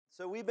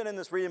So we've been in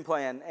this reading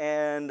plan,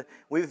 and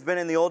we've been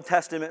in the Old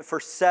Testament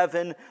for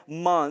 7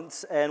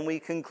 months, and we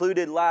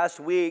concluded last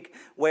week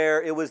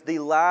where it was the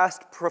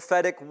last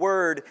prophetic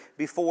word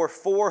before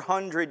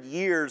 400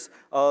 years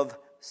of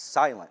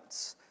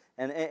silence.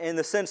 And in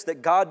the sense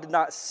that God did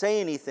not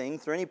say anything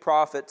through any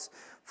prophets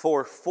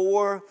for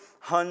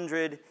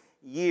 400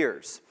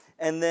 years.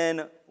 And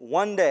then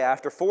one day,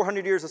 after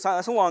 400 years of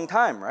silence, that's a long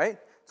time, right?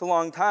 It's a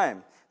long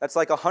time. That's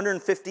like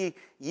 150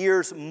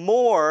 years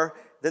more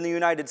than the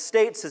United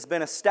States has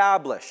been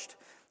established.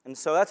 And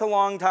so that's a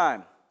long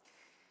time.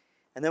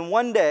 And then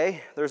one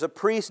day, there's a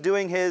priest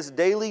doing his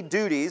daily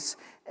duties,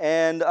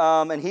 and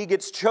he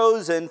gets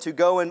chosen to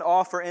go and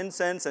offer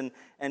incense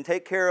and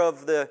take care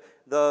of the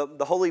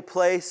holy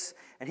place.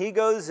 And he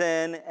goes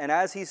in, and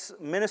as he's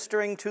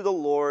ministering to the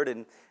Lord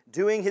and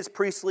doing his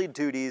priestly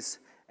duties,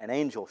 an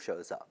angel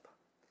shows up.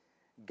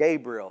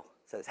 Gabriel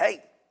says,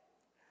 "Hey,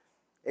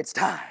 it's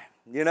time."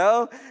 You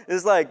know,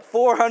 it's like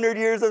 400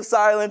 years of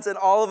silence, and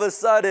all of a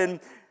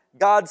sudden,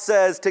 God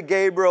says to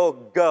Gabriel,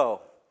 "Go,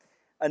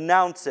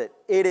 announce it.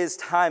 It is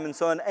time." And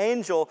so an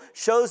angel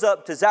shows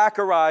up to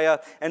Zechariah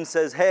and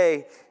says,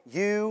 "Hey,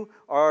 you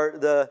are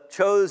the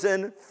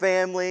chosen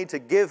family to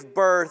give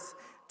birth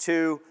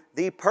to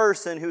the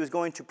person who is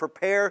going to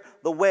prepare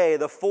the way,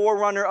 the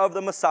forerunner of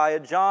the Messiah,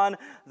 John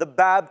the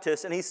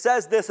Baptist." And he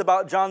says this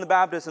about John the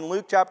Baptist in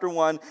Luke chapter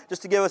 1,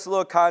 just to give us a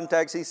little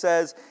context. He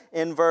says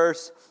in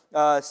verse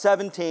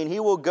 17, "He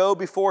will go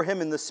before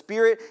him in the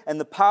spirit and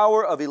the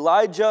power of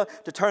Elijah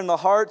to turn the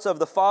hearts of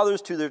the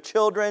fathers to their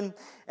children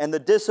and the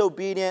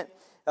disobedient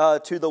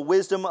to the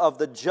wisdom of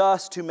the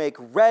just, to make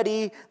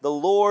ready the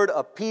Lord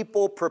a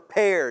people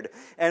prepared."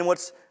 And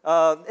what's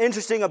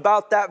interesting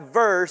about that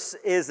verse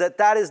is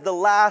that is the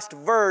last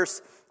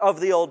verse of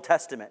the Old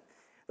Testament.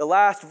 The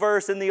last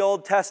verse in the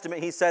Old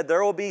Testament, he said,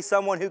 there will be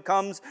someone who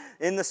comes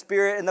in the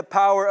spirit and the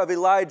power of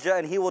Elijah,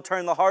 and he will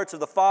turn the hearts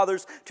of the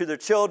fathers to their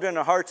children, and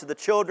the hearts of the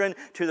children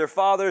to their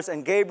fathers.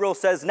 And Gabriel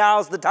says,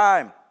 now's the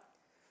time.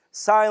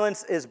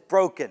 Silence is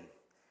broken.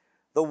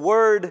 The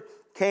word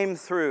came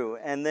through,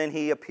 and then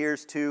he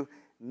appears to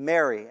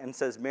Mary and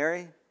says,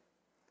 "Mary,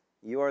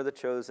 you are the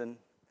chosen,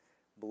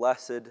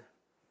 blessed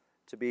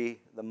to be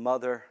the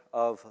mother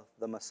of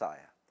the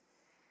Messiah."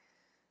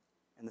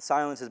 And the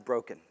silence is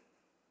broken,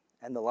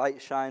 and the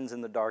light shines in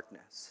the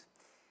darkness.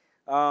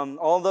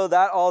 Although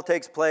that all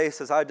takes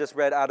place, as I just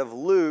read out of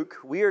Luke,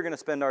 we are going to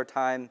spend our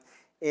time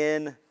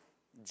in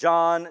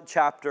John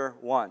chapter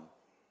 1.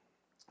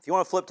 If you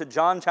want to flip to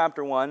John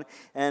chapter 1,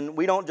 and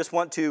we don't just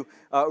want to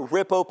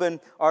rip open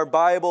our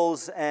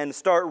Bibles and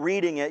start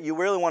reading it. You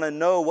really want to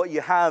know what you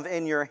have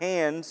in your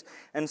hands.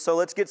 And so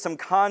let's get some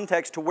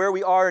context to where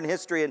we are in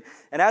history.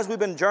 And as we've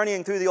been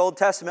journeying through the Old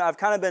Testament, I've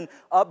kind of been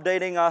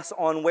updating us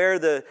on where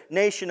the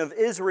nation of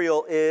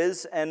Israel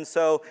is. And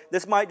so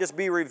this might just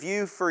be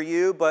review for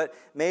you, but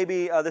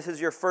maybe this is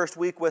your first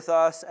week with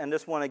us and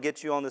just want to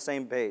get you on the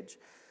same page.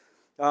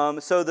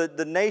 So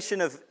the nation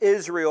of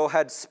Israel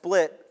had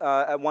split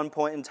at one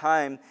point in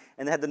time,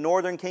 and they had the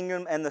northern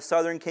kingdom and the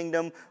southern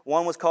kingdom.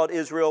 One was called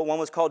Israel, one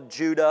was called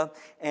Judah,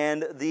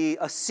 and the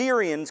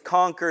Assyrians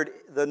conquered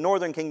the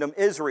northern kingdom,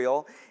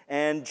 Israel,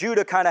 and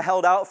Judah kind of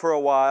held out for a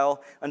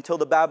while until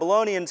the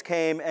Babylonians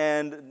came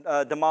and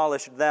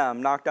demolished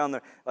them, knocked down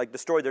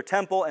destroyed their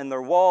temple and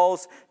their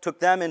walls,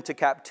 took them into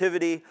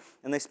captivity,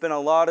 and they spent a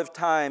lot of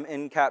time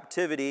in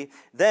captivity.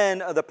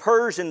 Then the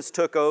Persians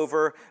took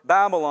over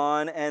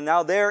Babylon, and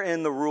now they're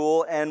in the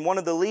rule, and one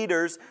of the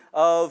leaders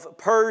of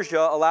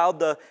Persia allowed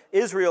the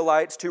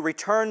Israelites to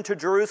return to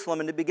Jerusalem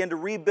and to begin to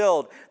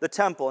rebuild the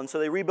temple. And so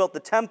they rebuilt the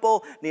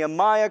temple.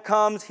 Nehemiah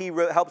comes, he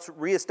helps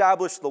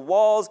reestablish the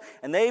walls,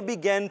 and they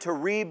begin to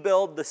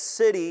rebuild the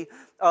city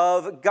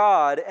of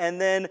God. And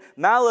then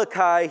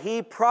Malachi,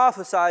 he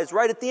prophesies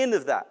right at the end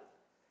of that.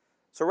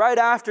 So right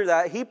after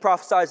that, he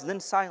prophesies, and then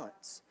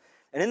silence.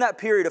 And in that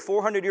period of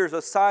 400 years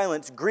of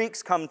silence,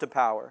 Greeks come to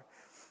power.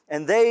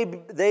 And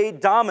they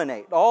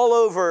dominate all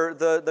over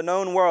the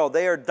known world.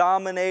 They are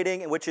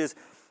dominating, which is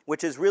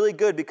really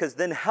good, because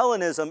then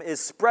Hellenism is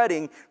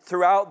spreading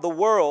throughout the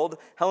world.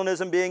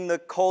 Hellenism being the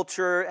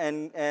culture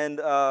and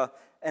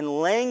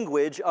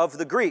language of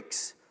the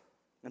Greeks.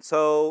 And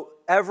so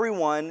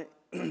everyone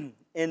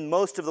in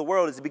most of the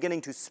world is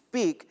beginning to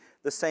speak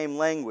the same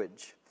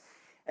language.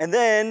 And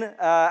then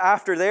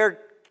after their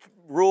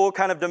rule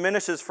kind of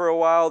diminishes for a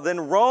while, then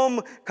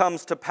Rome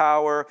comes to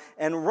power,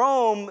 and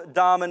Rome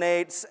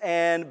dominates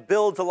and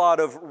builds a lot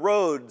of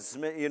roads.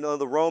 You know,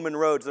 the Roman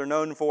roads, they're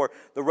known for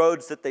the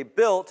roads that they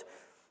built.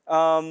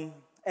 And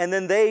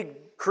then they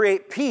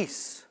create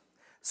peace.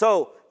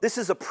 So this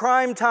is a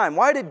prime time.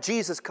 Why did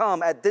Jesus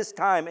come at this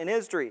time in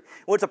history?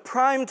 Well, it's a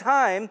prime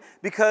time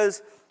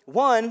because,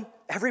 one,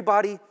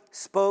 everybody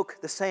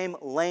spoke the same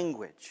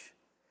language.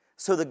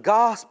 So the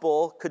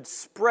gospel could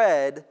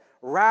spread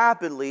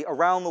rapidly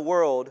around the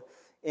world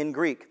in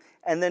Greek.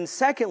 And then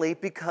secondly,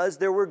 because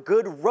there were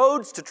good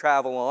roads to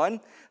travel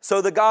on,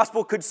 so the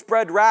gospel could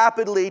spread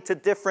rapidly to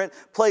different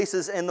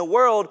places in the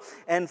world.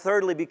 And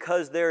thirdly,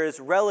 because there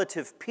is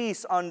relative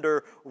peace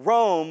under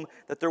Rome,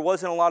 that there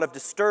wasn't a lot of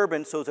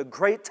disturbance, so it was a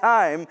great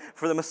time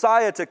for the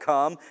Messiah to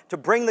come, to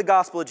bring the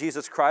gospel of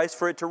Jesus Christ,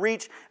 for it to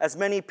reach as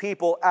many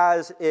people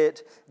as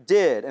it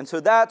did. And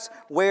so that's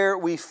where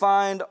we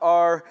find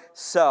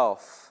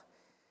ourselves.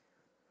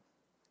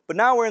 But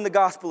now we're in the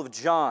Gospel of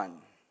John.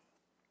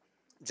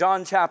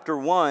 John chapter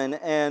 1,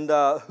 and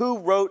who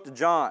wrote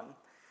John?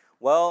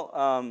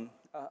 Well,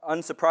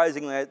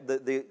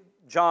 unsurprisingly,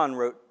 John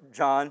wrote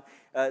John.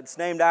 It's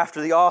named after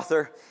the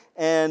author.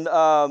 And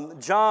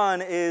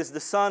John is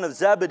the son of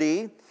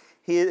Zebedee.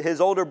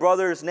 His older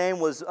brother's name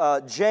was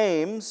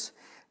James.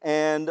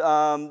 And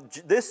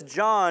this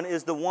John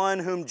is the one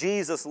whom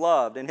Jesus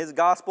loved. In his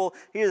gospel,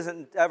 he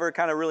doesn't ever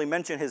kind of really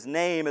mention his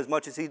name as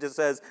much as he just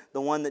says the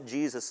one that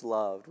Jesus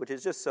loved, which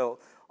is just so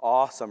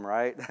awesome,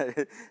 right?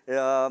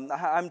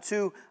 I'm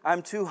too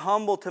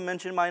humble to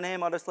mention my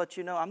name. I'll just let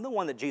you know I'm the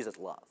one that Jesus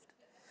loved.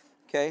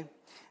 Okay?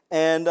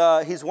 And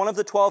he's one of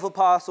the 12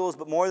 apostles,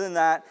 but more than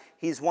that,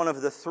 he's one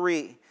of the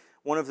three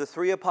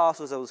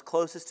apostles that was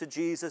closest to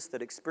Jesus,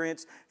 that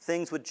experienced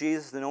things with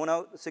Jesus that no one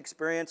else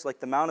experienced, like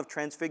the Mount of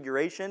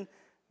Transfiguration.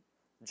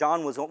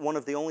 John was one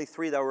of the only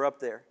three that were up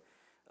there.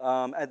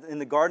 In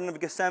the Garden of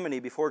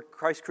Gethsemane, before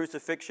Christ's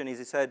crucifixion,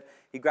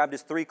 he grabbed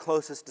his three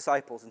closest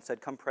disciples and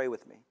said, "Come pray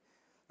with me."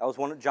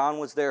 John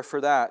was there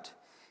for that.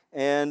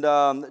 And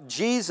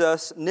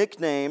Jesus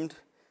nicknamed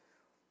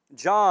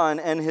John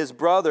and his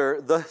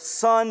brother the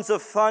Sons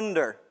of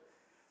Thunder.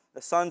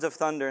 The Sons of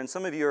Thunder. And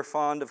some of you are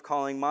fond of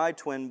calling my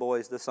twin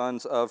boys the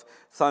Sons of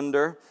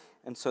Thunder.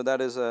 And so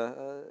that is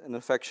an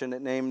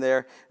affectionate name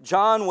there.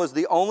 John was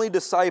the only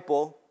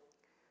disciple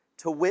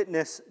to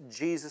witness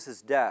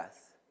Jesus'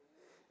 death.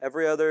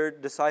 Every other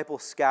disciple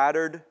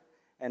scattered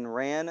and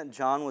ran.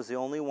 John was the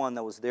only one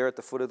that was there at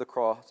the foot of the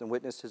cross and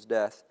witnessed his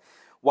death.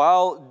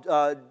 While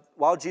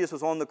Jesus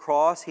was on the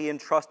cross, he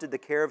entrusted the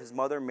care of his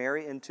mother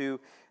Mary into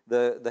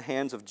the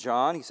hands of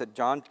John. He said,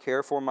 "John,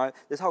 care for my..."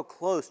 This is how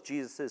close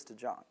Jesus is to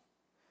John.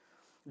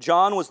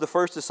 John was the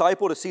first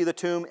disciple to see the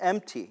tomb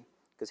empty,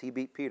 because he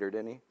beat Peter,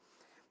 didn't he?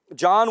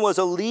 John was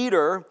a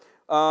leader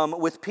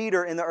with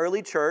Peter in the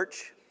early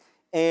church,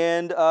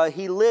 and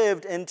he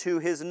lived into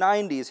his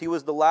 90s. He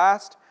was the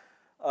last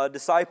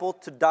disciple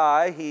to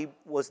die. He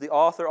was the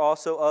author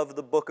also of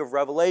the book of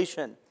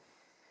Revelation.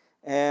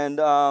 And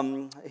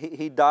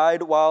he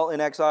died while in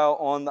exile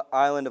on the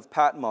island of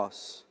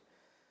Patmos.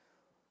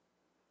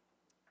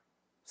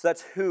 So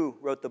that's who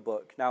wrote the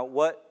book. Now,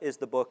 what is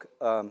the book?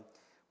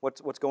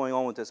 What's going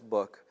on with this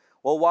book?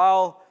 Well,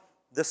 while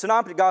the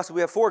Synoptic Gospels, we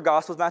have 4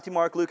 Gospels, Matthew,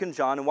 Mark, Luke, and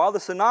John. And while the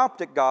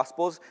Synoptic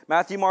Gospels,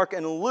 Matthew, Mark,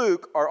 and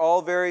Luke are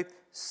all very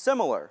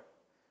similar.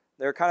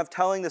 They're kind of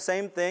telling the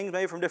same things,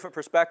 maybe from different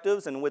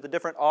perspectives and with the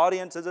different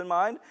audiences in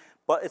mind,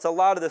 but it's a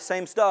lot of the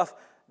same stuff.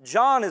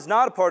 John is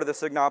not a part of the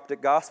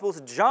Synoptic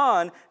Gospels.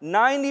 John,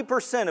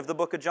 90% of the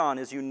book of John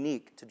is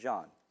unique to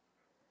John.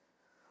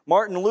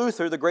 Martin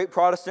Luther, the great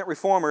Protestant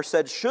reformer,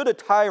 said, "Should a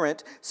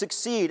tyrant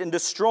succeed in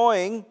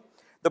destroying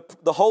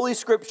the Holy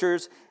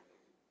Scriptures,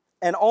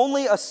 and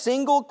only a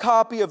single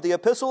copy of the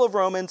Epistle of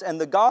Romans and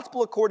the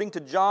Gospel according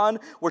to John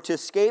were to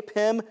escape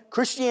him,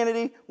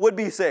 Christianity would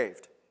be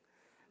saved."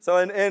 So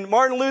in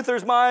Martin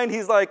Luther's mind,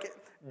 he's like,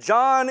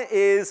 John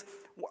is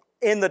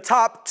in the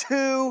top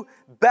 2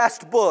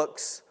 best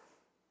books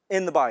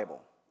in the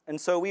Bible. And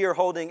so we are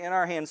holding in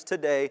our hands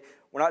today,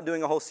 we're not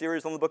doing a whole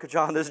series on the book of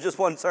John, this is just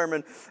one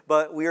sermon,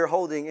 but we are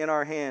holding in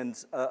our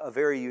hands a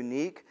very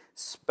unique,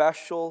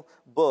 special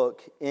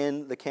book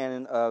in the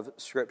canon of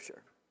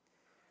Scripture.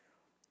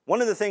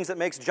 One of the things that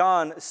makes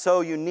John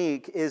so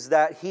unique is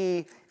that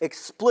he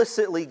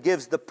explicitly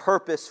gives the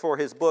purpose for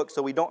his book,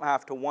 so we don't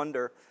have to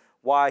wonder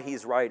why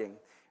he's writing.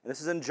 And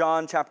this is in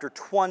John chapter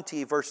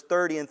 20, verse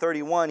 30 and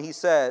 31. He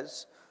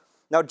says,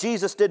 "Now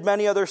Jesus did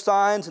many other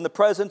signs in the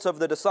presence of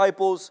the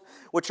disciples,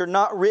 which are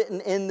not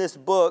written in this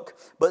book,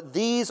 but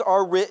these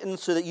are written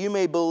so that you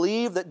may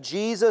believe that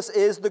Jesus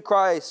is the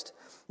Christ,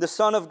 the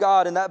Son of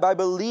God, and that by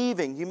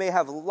believing you may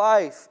have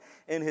life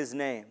in his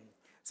name."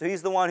 So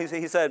he's the one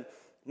who said,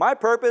 my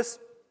purpose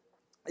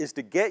is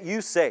to get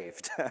you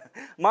saved.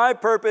 My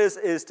purpose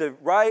is to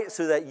write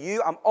so that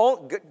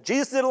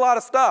Jesus did a lot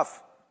of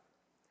stuff.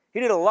 He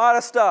did a lot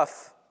of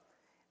stuff.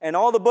 And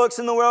all the books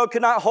in the world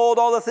could not hold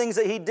all the things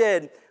that he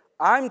did.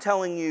 I'm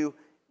telling you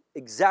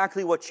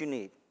exactly what you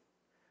need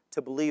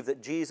to believe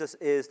that Jesus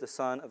is the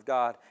Son of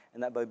God,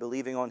 and that by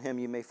believing on him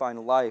you may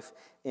find life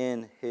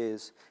in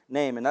his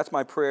name. And that's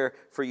my prayer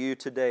for you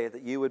today,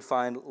 that you would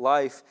find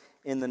life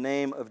in the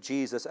name of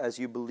Jesus as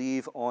you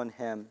believe on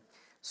him.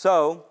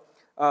 So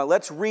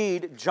let's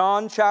read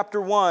John chapter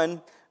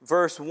 1,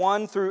 verse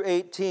 1 through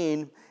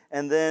 18,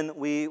 and then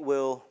we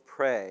will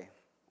pray.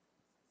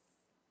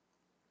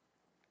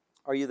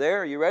 Are you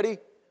there? Are you ready?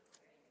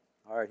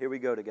 All right, here we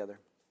go together.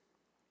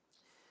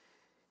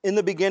 "In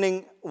the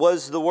beginning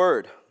was the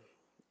Word,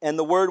 and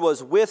the Word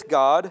was with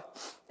God,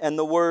 and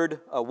the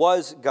Word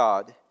was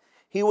God.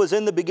 He was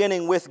in the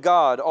beginning with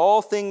God.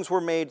 All things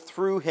were made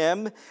through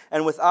him,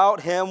 and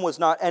without him was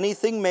not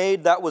anything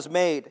made that was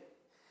made.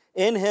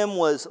 In him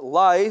was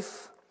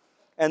life,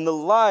 and the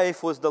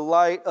life was the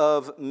light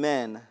of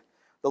men.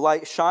 The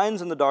light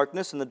shines in the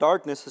darkness, and the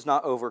darkness has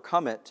not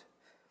overcome it.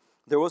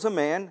 There was a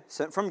man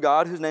sent from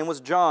God whose name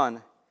was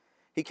John.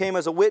 He came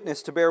as a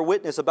witness to bear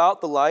witness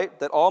about the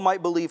light, that all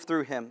might believe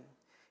through him.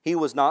 He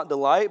was not the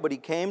light, but he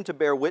came to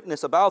bear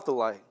witness about the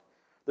light.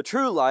 The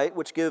true light,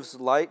 which gives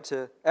light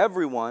to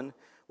everyone,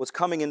 was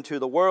coming into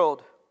the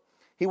world.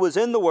 He was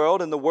in the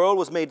world, and the world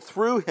was made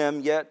through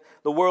him, yet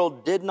the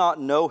world did not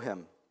know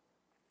him.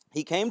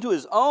 He came to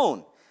his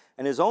own,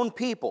 and his own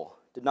people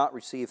did not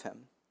receive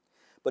him.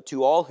 But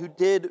to all who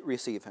did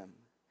receive him,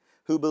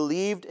 who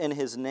believed in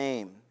his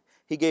name,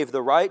 he gave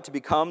the right to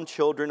become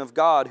children of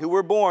God, who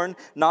were born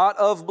not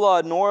of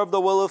blood, nor of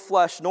the will of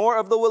flesh, nor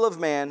of the will of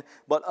man,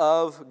 but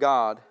of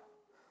God.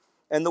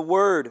 And the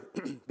Word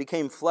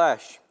became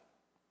flesh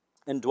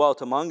and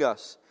dwelt among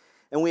us.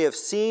 And we have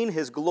seen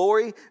his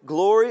glory,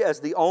 glory as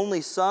the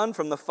only Son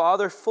from the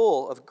Father,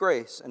 full of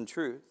grace and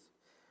truth.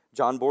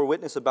 John bore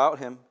witness about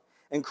him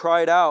and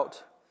cried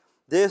out,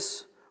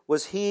 "This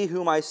was he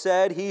whom I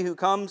said, he who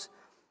comes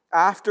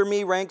after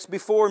me ranks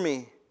before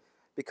me,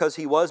 because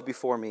he was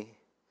before me.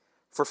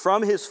 For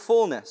from his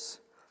fullness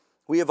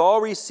we have all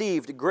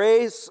received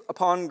grace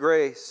upon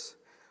grace.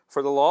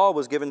 For the law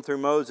was given through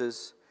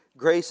Moses,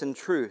 grace and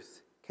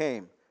truth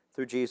came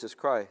through Jesus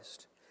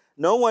Christ.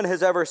 No one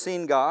has ever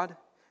seen God,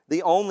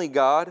 the only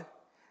God,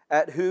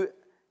 who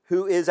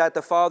is at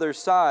the Father's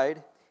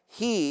side.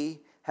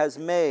 He has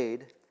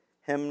made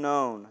him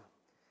known."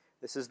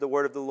 This is the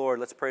word of the Lord.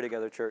 Let's pray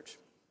together, church.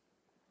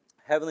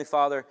 Heavenly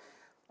Father,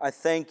 I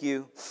thank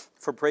you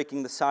for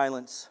breaking the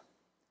silence.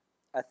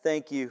 I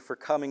thank you for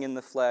coming in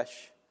the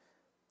flesh.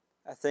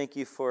 I thank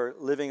you for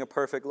living a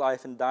perfect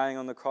life and dying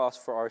on the cross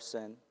for our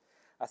sin.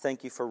 I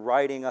thank you for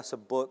writing us a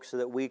book so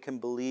that we can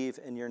believe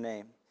in your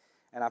name.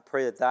 And I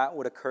pray that that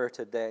would occur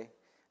today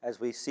as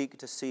we seek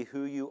to see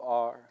who you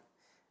are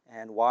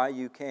and why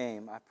you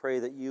came. I pray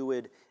that you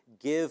would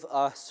give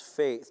us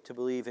faith to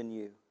believe in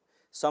you,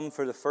 some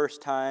for the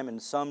first time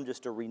and some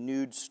just a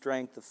renewed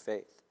strength of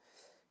faith.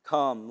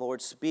 Come,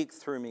 Lord, speak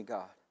through me,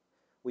 God.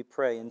 We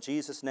pray in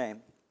Jesus'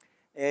 name.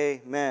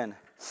 Amen.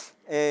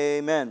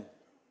 Amen.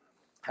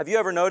 Have you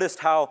ever noticed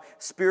how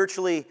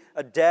spiritually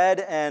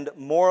dead and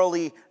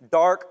morally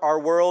dark our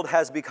world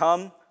has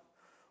become?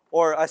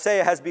 Or I say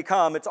it has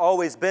become, it's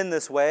always been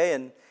this way,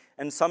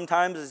 and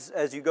sometimes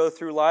as you go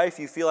through life,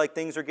 you feel like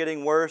things are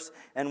getting worse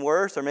and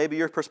worse, or maybe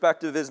your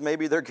perspective is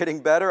maybe they're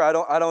getting better, I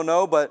don't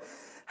know, but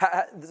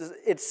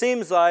it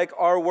seems like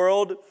our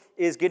world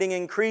is getting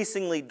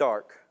increasingly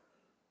dark.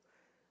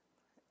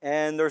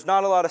 And there's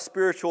not a lot of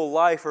spiritual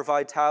life or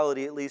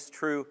vitality, at least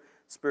true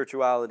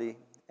spirituality.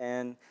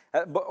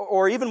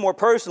 Or even more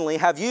personally,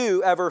 have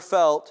you ever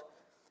felt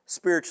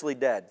spiritually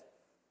dead?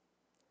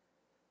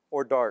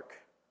 Or dark?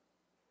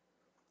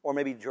 Or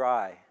maybe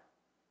dry?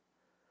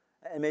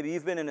 And maybe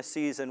you've been in a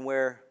season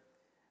where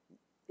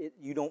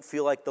you don't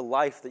feel like the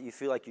life that you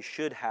feel like you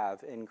should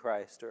have in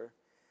Christ, or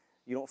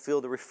you don't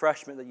feel the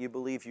refreshment that you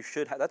believe you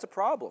should have. That's a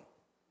problem.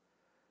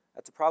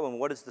 That's a problem.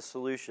 What is the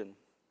solution?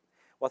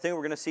 Well, I think what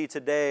we're going to see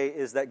today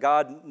is that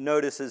God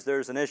notices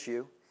there's an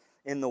issue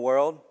in the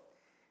world,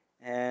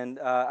 and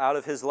out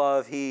of his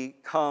love, he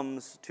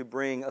comes to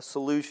bring a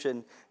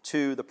solution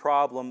to the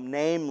problem,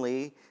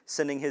 namely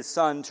sending his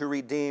Son to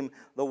redeem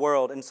the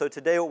world. And so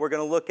today what we're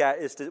going to look at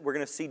is we're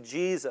going to see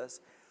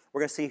Jesus.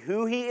 We're going to see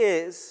who he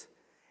is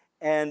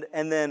and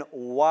then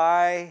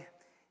why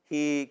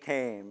he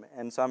came.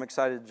 And so I'm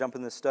excited to jump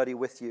in this study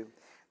with you.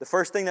 The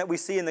first thing that we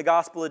see in the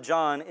Gospel of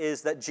John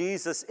is that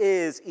Jesus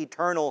is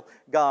eternal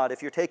God.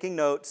 If you're taking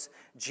notes,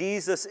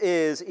 Jesus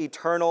is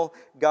eternal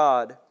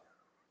God.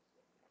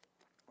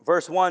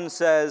 Verse 1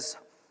 says,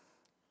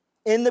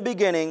 "In the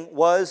beginning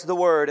was the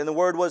Word, and the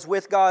Word was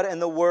with God,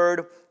 and the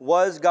Word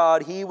was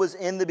God. He was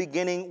in the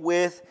beginning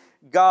with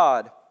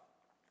God."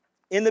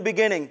 In the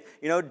beginning,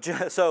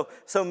 so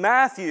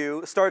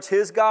Matthew starts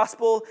his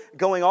gospel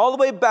going all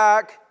the way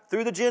back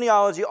through the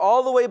genealogy,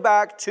 all the way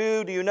back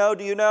to, do you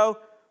know?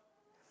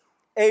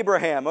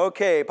 Abraham.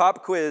 Okay,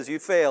 pop quiz, you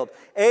failed.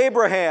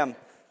 Abraham.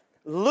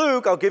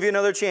 Luke, I'll give you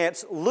another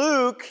chance.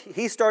 Luke,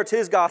 he starts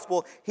his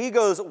gospel. He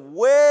goes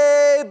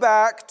way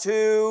back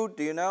to,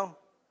 do you know?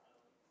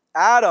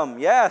 Adam,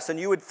 yes, and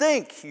you would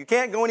think you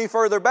can't go any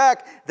further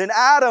back than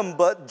Adam,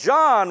 but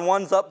John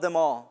ones up them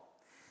all.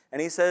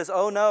 And he says,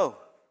 oh no,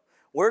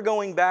 we're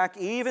going back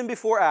even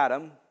before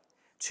Adam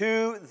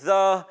to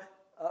the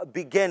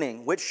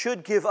beginning, which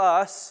should give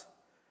us,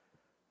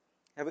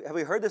 have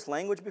we heard this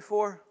language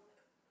before?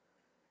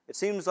 It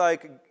seems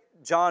like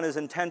John is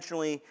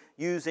intentionally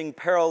using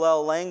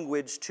parallel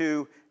language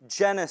to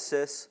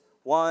Genesis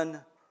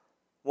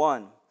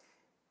 1:1.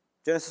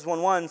 Genesis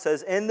 1:1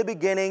 says, "In the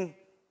beginning,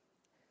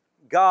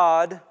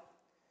 God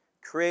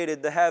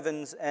created the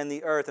heavens and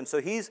the earth." And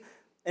so he's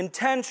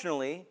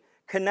intentionally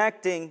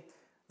connecting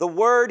the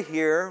word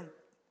here,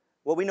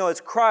 what we know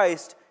as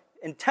Christ,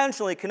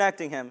 intentionally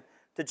connecting him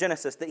to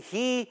Genesis, that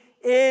he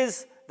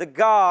is the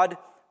God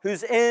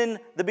who's in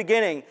the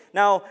beginning.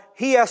 Now,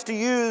 he has to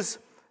use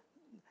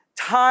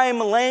time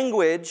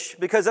language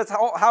because that's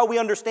how we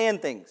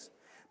understand things.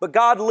 But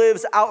God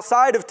lives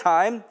outside of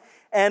time,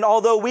 and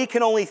although we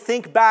can only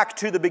think back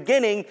to the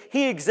beginning,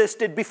 he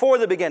existed before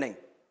the beginning.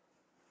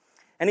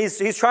 And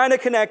he's trying to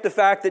connect the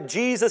fact that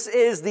Jesus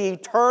is the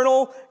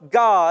eternal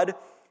God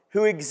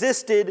who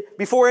existed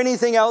before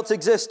anything else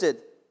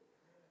existed.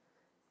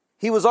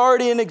 He was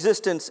already in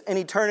existence in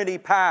eternity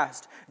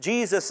past.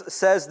 Jesus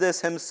says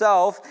this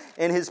himself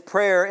in his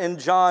prayer in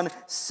John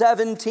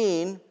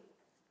 17,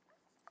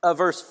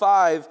 verse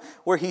 5,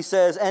 where he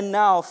says, "And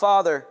now,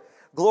 Father,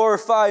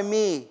 glorify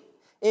me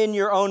in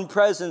your own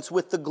presence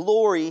with the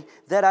glory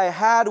that I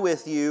had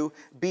with you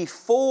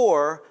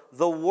before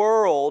the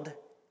world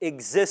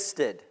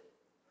existed."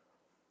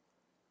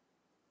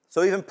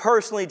 So even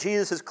personally,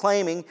 Jesus is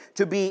claiming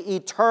to be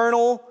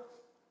eternal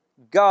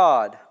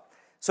God.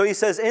 So he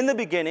says, in the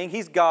beginning,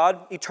 he's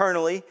God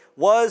eternally,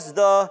 was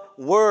the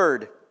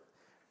Word.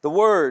 The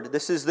Word,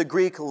 this is the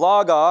Greek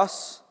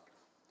logos.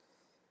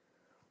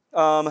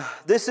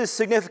 This is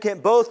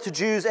significant both to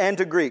Jews and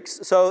to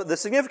Greeks. So the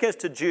significance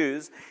to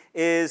Jews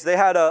is they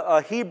had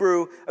a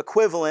Hebrew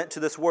equivalent to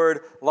this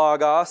word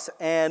logos,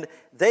 and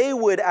they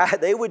would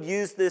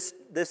use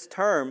this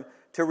term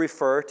to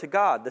refer to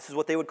God. This is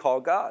what they would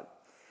call God.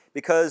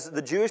 Because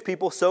the Jewish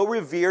people so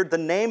revered the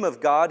name of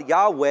God,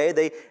 Yahweh,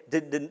 they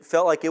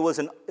felt like it was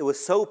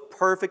so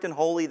perfect and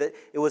holy that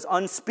it was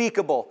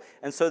unspeakable.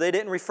 And so they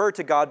didn't refer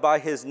to God by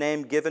his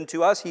name given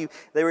to us.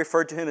 They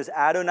referred to him as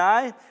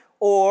Adonai,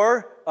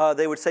 or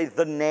they would say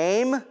the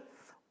name,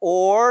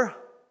 or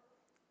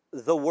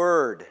the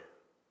Word.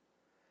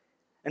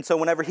 And so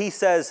whenever he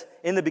says,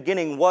 in the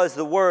beginning was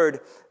the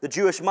Word, the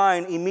Jewish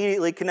mind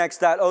immediately connects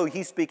that, oh,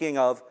 he's speaking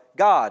of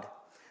God.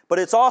 But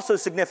it's also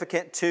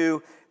significant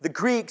to the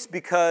Greeks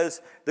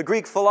because the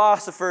Greek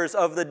philosophers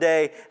of the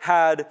day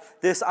had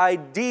this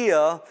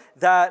idea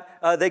that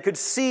they could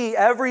see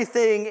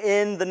everything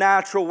in the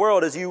natural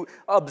world as you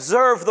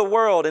observe the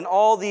world and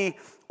all the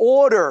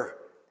order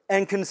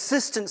and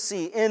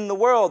consistency in the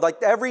world.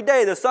 Like every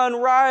day the sun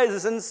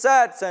rises and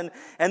sets and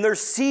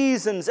there's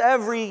seasons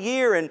every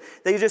year, and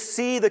they just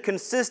see the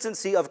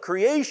consistency of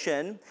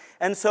creation.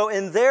 And so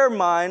in their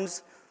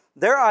minds,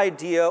 their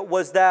idea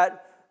was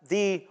that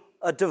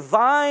a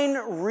divine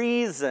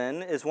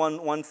reason is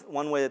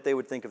one way that they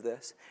would think of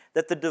this.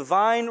 That the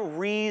divine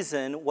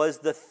reason was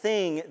the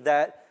thing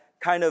that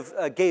kind of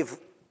gave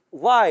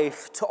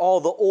life to all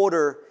the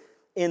order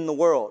in the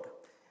world.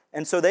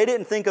 And so they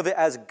didn't think of it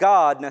as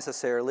God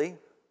necessarily.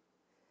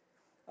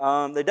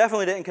 They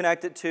definitely didn't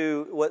connect it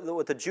to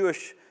what the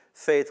Jewish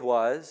faith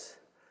was.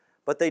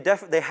 But they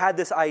had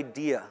this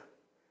idea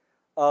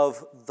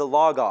of the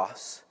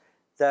Logos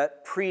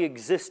that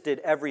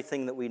pre-existed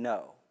everything that we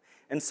know.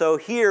 And so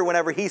here,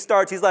 whenever he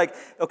starts, he's like,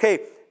 okay,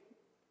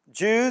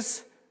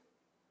 Jews,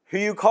 who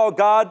you call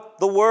God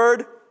the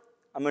Word,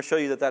 I'm going to show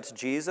you that that's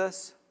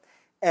Jesus.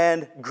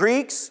 And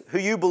Greeks, who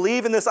you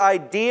believe in this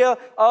idea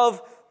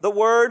of the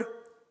Word,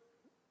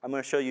 I'm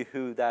going to show you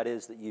who that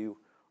is that you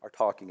are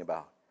talking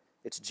about.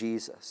 It's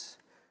Jesus,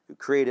 who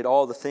created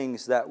all the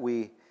things that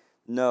we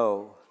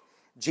know.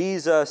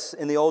 Jesus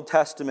in the Old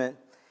Testament,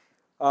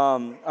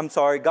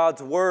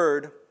 God's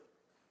Word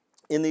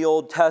in the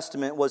Old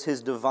Testament was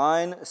his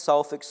divine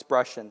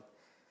self-expression.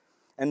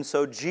 And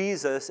so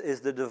Jesus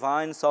is the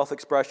divine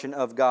self-expression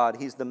of God.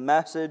 He's the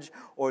message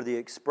or the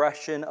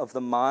expression of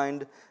the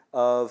mind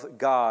of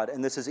God.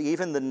 And this is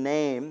even the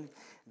name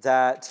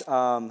that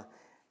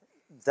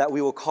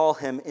we will call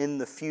him in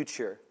the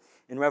future.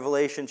 In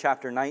Revelation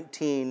chapter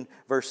 19,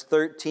 verse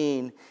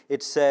 13,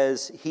 it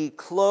says, he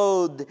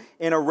clothed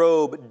in a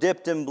robe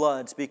dipped in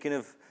blood. Speaking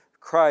of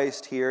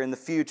Christ here in the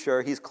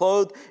future, he's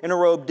clothed in a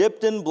robe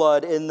dipped in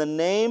blood, and the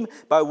name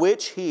by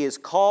which he is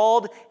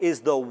called is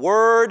the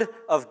Word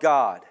of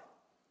God.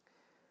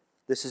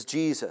 This is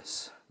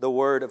Jesus, the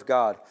Word of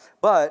God.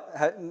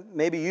 But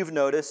maybe you've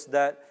noticed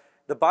that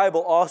the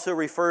Bible also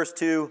refers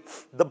to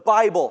the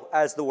Bible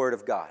as the Word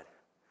of God.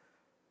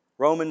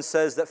 Romans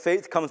says that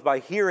faith comes by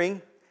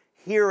hearing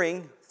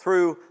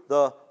through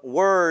the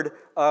Word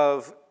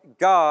of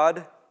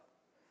God.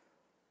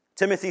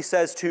 Timothy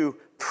says to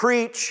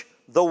preach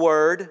the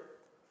Word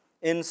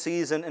in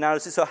season and out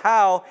of season. So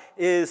how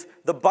is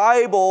the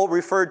Bible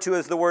referred to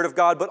as the Word of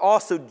God, but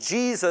also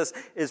Jesus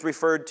is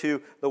referred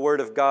to the Word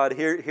of God?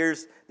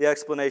 Here's the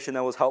explanation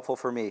that was helpful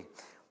for me.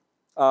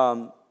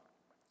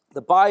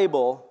 The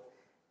Bible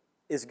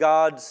is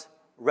God's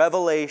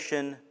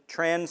revelation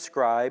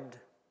transcribed.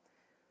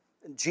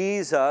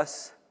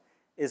 Jesus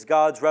is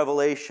God's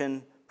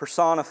revelation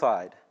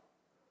personified.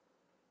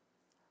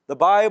 The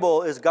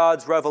Bible is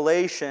God's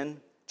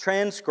revelation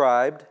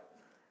transcribed.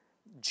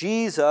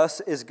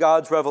 Jesus is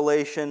God's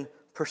revelation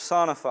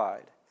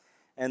personified.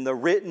 And the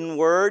written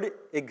word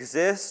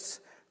exists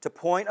to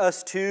point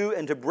us to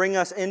and to bring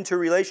us into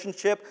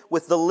relationship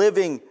with the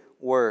living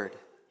word,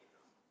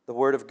 the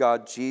Word of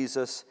God,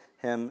 Jesus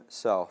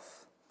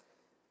himself.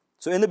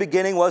 So in the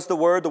beginning was the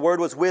Word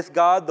was with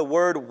God, the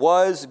Word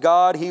was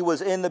God, He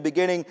was in the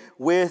beginning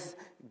with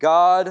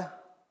God.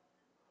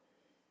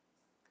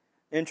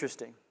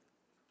 Interesting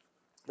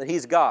that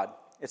He's God.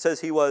 It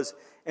says He was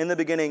in the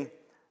beginning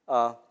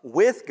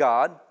with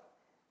God,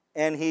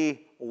 and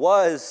He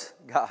was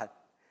God.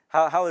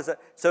 How is that?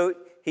 So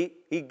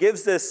he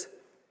gives this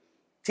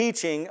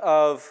teaching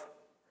of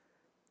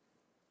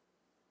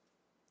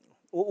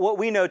what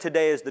we know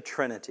today as the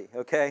Trinity,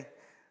 okay?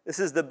 This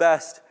is the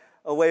best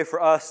way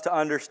for us to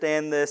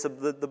understand this.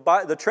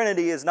 The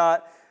Trinity is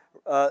not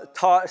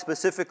taught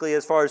specifically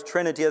as far as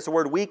Trinity. It's a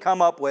word we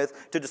come up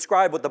with to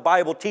describe what the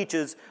Bible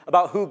teaches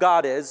about who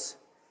God is.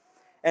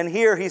 And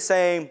here he's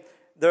saying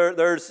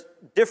there's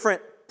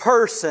different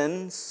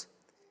persons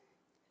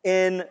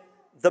in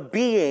the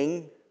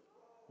being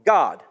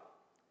God.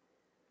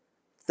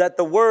 That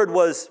the Word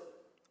was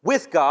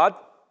with God,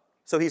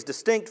 so He's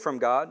distinct from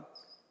God,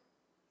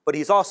 but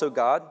He's also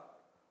God.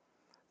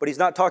 But He's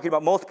not talking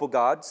about multiple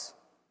gods.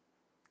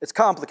 It's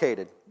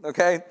complicated,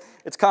 okay?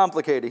 It's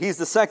complicated. He's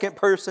the second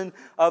person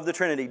of the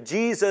Trinity.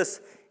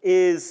 Jesus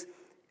is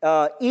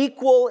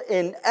equal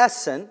in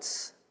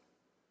essence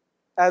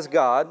as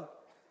God,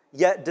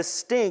 yet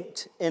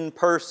distinct in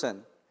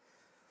person.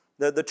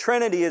 The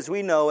Trinity, as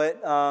we know it,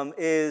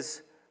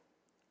 is,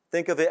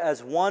 think of it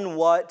as one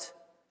what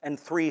and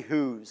three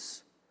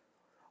whos.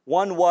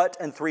 One what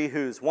and three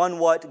whos. One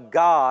what,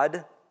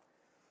 God.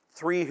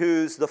 Three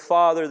whos, the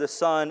Father, the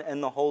Son,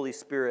 and the Holy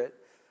Spirit.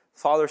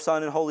 Father,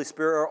 Son, and Holy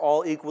Spirit are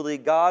all equally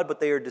God, but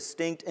they are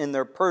distinct in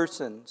their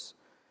persons.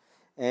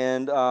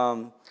 And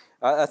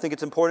I think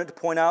it's important to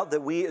point out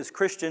that we as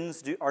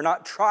Christians are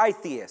not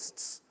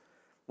tritheists.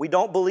 We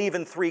don't believe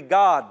in three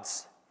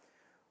gods.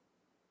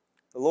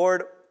 The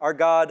Lord, our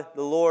God,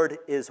 the Lord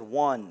is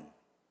one.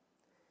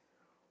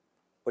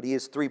 But He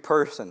is three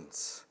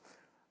persons.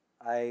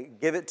 I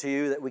give it to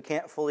you that we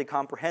can't fully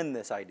comprehend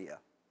this idea.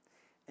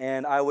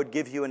 And I would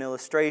give you an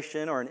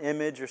illustration or an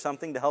image or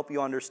something to help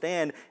you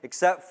understand,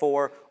 except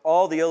for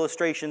all the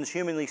illustrations,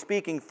 humanly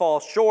speaking, fall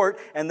short,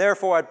 and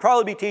therefore I'd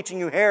probably be teaching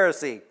you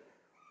heresy.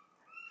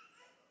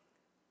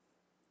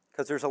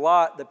 Because there's a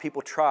lot that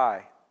people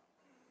try,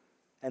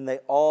 and they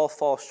all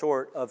fall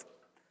short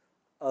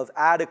of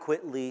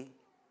adequately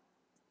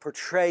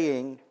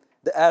portraying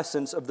the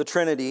essence of the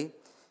Trinity.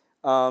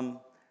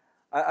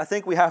 I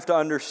think we have to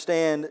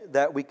understand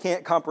that we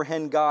can't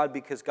comprehend God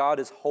because God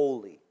is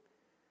holy.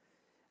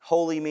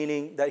 Holy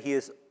meaning that He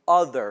is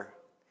other.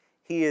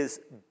 He is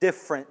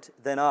different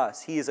than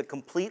us. He is a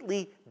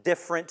completely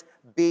different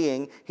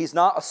being. He's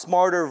not a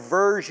smarter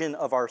version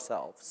of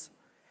ourselves.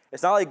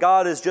 It's not like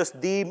God is just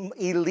the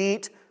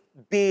elite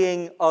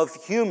being of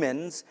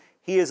humans.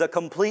 He is a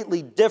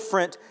completely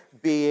different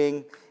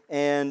being.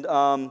 And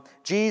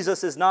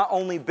Jesus is not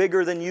only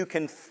bigger than you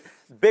can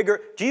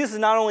Jesus is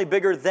not only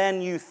bigger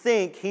than you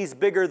think, He's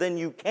bigger than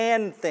you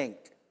can think.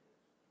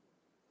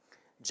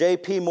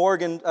 J.P.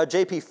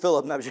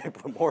 Phillips, not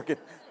J.P. Morgan.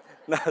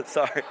 No,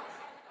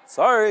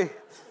 sorry.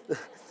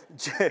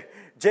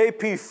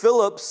 J.P.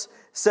 Phillips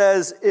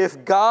says,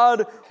 if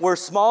God were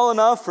small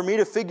enough for me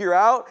to figure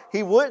out,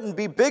 He wouldn't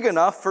be big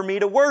enough for me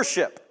to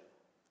worship.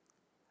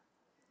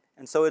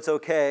 And so it's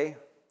okay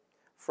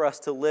for us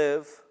to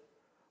live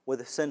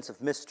with a sense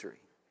of mystery.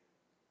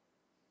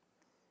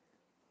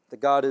 That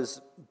God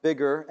is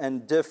bigger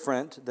and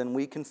different than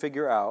we can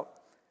figure out,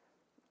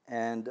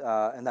 and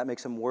that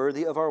makes Him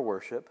worthy of our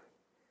worship.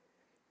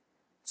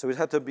 So we just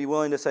have to be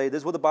willing to say, this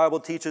is what the Bible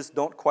teaches,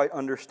 don't quite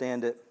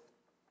understand it.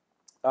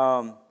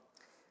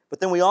 But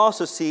then we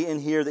also see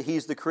in here that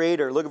He's the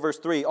Creator. Look at verse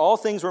 3. All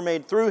things were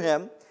made through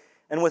Him,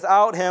 and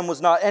without Him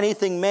was not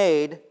anything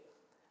made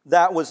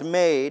that was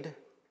made.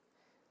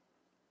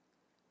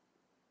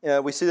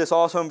 We see this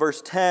also in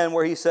verse 10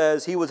 where He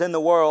says, He was in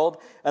the world,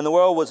 and the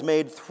world was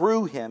made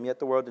through Him, yet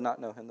the world did not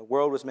know Him. The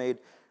world was made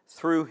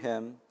through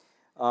Him.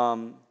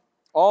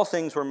 All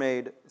things were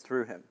made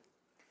through Him.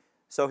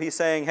 So He's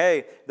saying,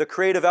 hey, the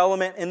creative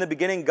element, in the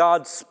beginning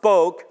God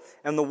spoke,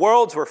 and the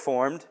worlds were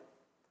formed.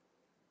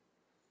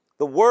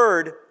 The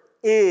Word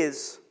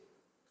is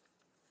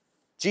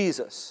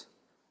Jesus.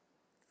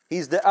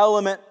 He's the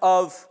element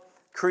of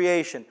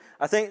creation.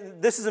 I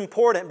think this is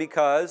important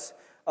because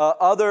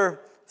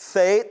other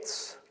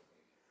faiths,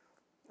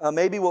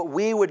 maybe what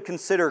we would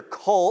consider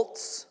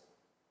cults,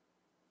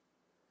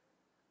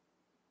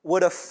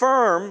 would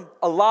affirm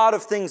a lot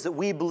of things that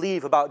we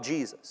believe about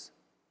Jesus.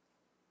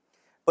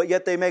 But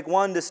yet they make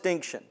one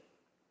distinction.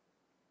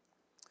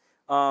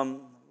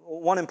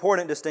 One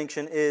important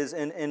distinction is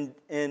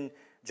in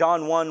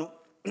John 1,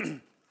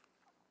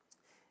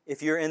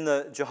 if you're in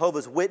the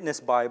Jehovah's Witness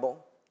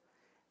Bible,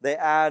 they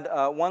add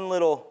one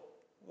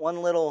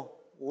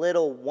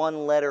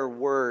one-letter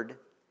word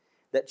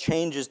that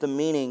changes the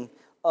meaning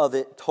of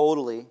it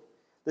totally.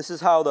 This is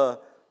how the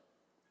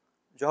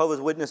Jehovah's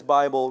Witness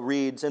Bible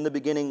reads, in the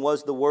beginning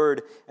was the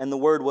Word, and the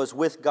Word was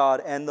with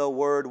God, and the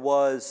Word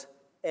was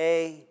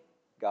a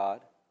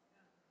God.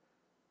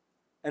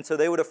 And so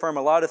they would affirm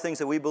a lot of things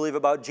that we believe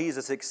about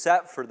Jesus,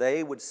 except for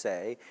they would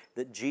say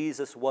that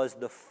Jesus was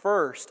the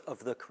first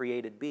of the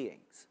created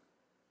beings.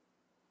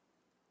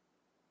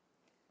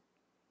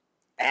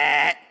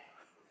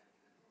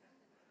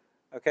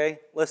 Okay,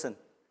 listen.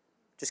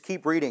 Just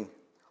keep reading.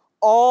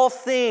 All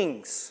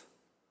things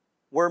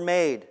were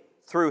made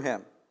through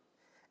him,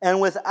 and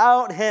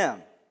without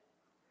him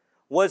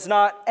was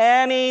not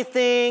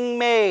anything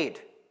made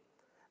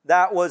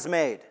that was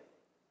made.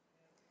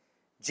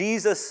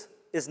 Jesus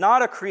is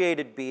not a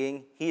created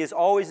being. He has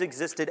always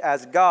existed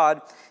as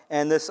God,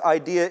 and this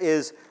idea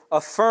is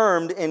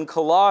affirmed in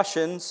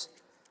Colossians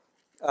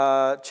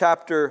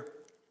chapter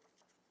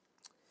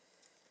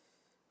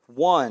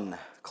 1.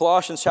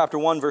 Colossians chapter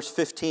 1, verse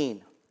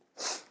 15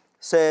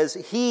 says,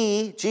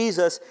 He,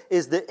 Jesus,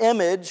 is the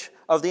image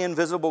of the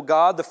invisible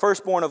God, the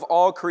firstborn of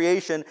all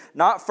creation,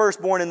 not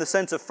firstborn in the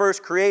sense of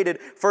first created,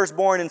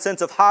 firstborn in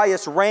sense of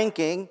highest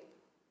ranking.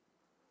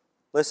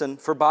 Listen,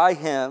 for by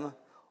him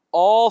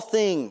all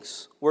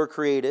things were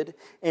created,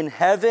 in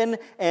heaven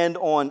and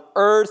on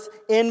earth,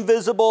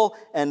 invisible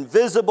and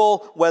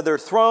visible, whether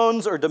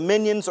thrones or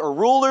dominions or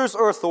rulers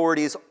or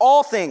authorities,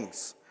 all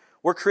things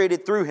were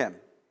created through him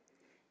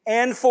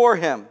and for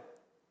him.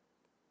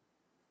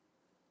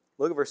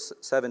 Look at verse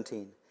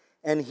 17.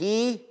 And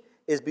he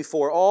is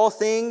before all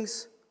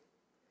things,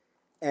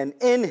 and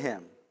in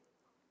him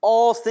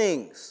all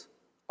things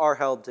are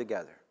held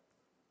together.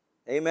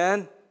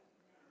 Amen?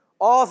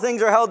 All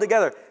things are held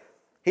together.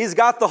 He's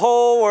got the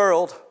whole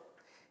world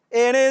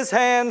in his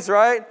hands,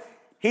 right?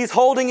 He's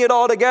holding it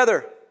all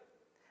together.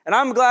 And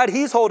I'm glad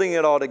he's holding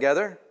it all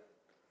together,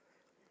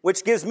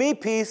 which gives me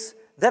peace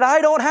that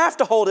I don't have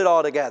to hold it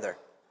all together.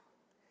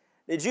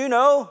 Did you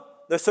know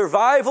the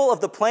survival of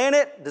the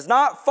planet does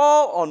not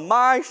fall on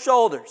my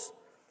shoulders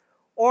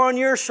or on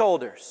your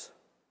shoulders?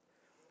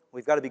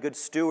 We've got to be good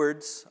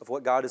stewards of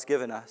what God has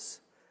given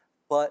us.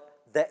 But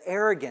the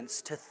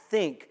arrogance to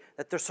think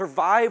that the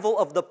survival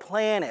of the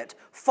planet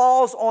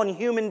falls on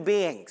human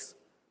beings.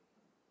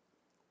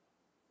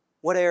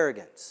 What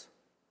arrogance.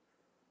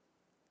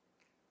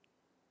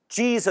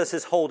 Jesus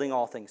is holding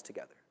all things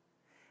together.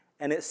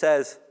 And it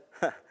says,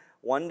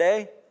 one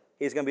day,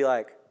 he's going to be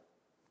like,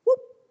 whoop,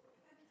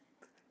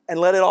 and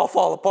let it all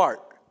fall apart.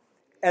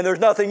 And there's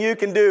nothing you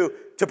can do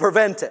to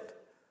prevent it.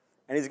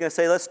 And he's going to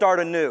say, let's start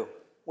anew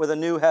with a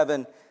new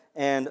heaven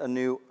and a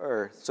new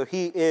earth. So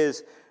he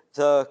is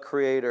the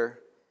creator.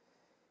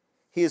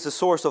 He is the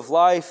source of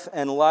life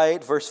and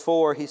light. Verse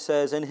 4, he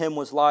says, in him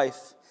was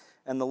life,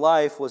 and the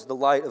life was the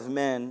light of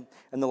men,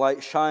 and the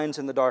light shines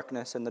in the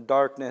darkness, and the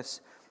darkness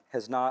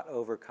has not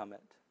overcome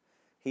it.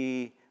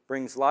 He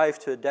brings life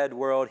to a dead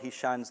world. He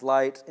shines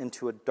light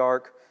into a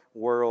dark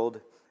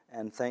world,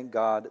 and thank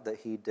God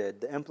that he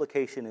did. The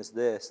implication is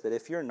this, that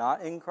if you're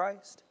not in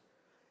Christ,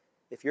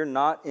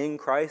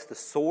 the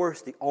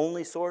source, the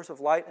only source of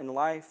light and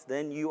life,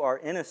 then you are,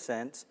 in a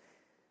sense,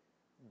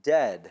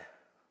 dead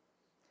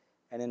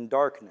and in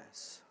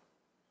darkness.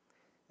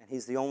 And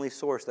he's the only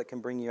source that can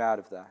bring you out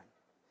of that.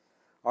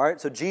 All right,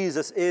 so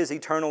Jesus is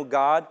eternal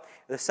God.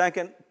 The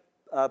second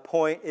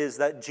point is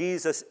that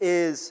Jesus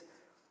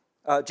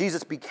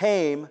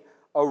became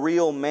a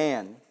real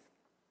man.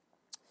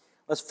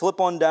 Let's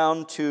flip on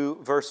down to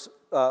verse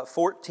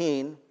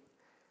 14.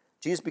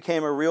 Jesus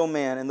became a real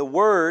man, and the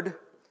Word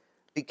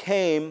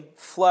became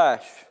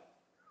flesh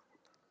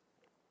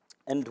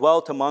and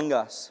dwelt among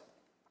us.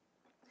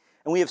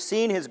 And we have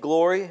seen his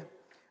glory.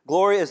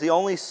 Glory as the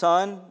only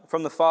Son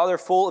from the Father,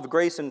 full of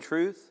grace and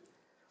truth.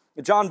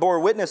 John bore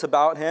witness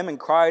about him and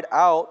cried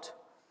out,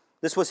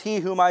 this was he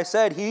whom I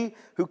said, he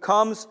who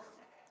comes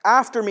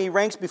after me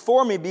ranks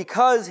before me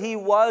because he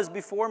was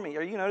before me.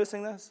 Are you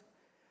noticing this?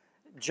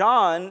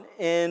 John,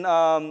 in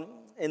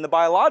the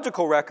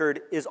biological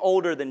record, is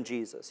older than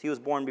Jesus. He was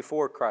born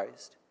before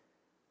Christ.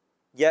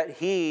 Yet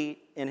he,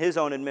 in his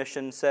own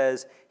admission,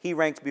 says, he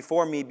ranks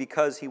before me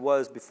because he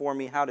was before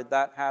me. How did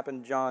that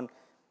happen, John?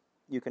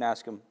 You can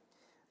ask him.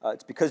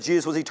 It's because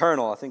Jesus was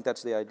eternal. I think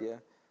that's the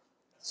idea.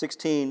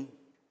 16,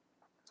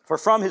 for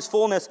from his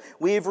fullness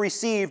we have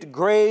received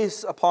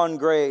grace upon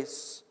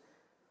grace.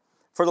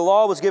 For the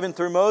law was given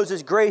through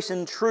Moses, grace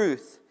and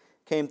truth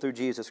came through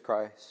Jesus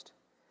Christ.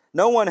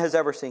 No one has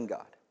ever seen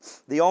God,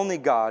 the only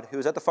God who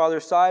is at the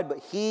Father's side, but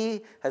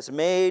he has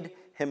made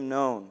him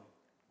known.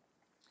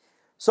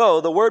 So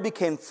the Word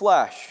became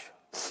flesh.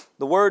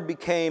 The Word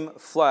became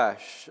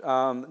flesh.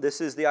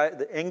 This is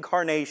the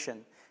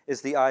incarnation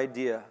is the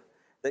idea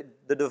that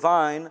the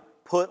divine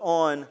put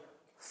on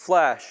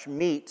flesh,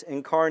 meat,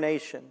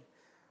 incarnation,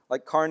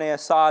 like carne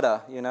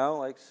asada,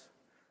 like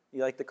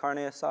you like the carne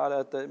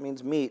asada, that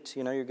means meat,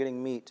 you're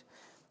getting meat.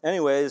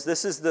 Anyways,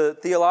 this is the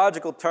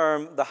theological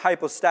term, the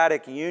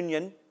hypostatic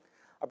union.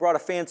 I brought a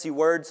fancy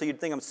word so you'd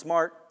think I'm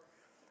smart.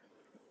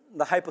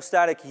 The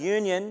hypostatic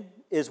union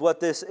is what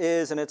this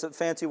is, and it's a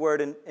fancy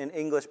word in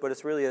English, but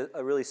it's really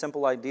a really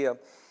simple idea.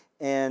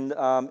 And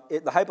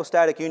the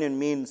hypostatic union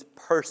means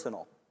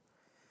personal.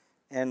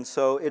 And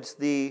so it's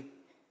the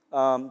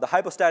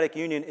hypostatic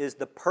union is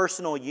the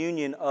personal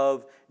union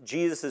of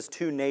Jesus'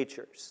 two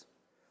natures.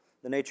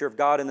 the nature of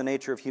God and the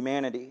nature of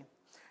humanity.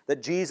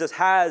 That Jesus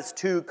has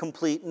two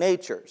complete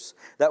natures,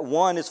 that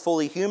one is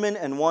fully human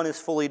and one is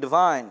fully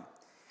divine.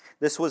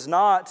 This was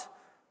not,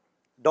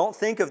 don't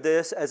think of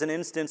this as an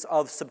instance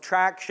of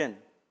subtraction.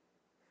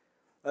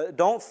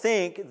 Don't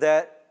think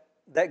that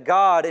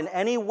God in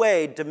any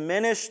way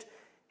diminished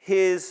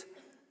his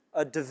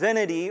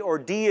divinity or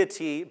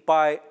deity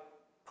by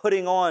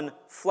putting on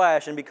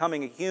flesh and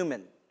becoming a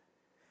human.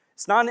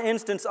 It's not an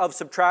instance of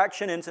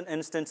subtraction, it's an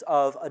instance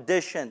of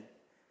addition.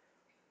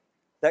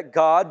 That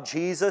God,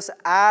 Jesus,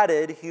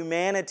 added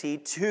humanity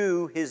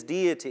to his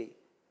deity.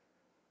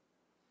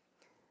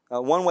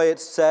 One way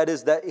it's said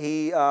is that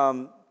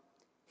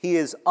he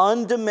is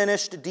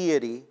undiminished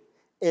deity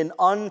in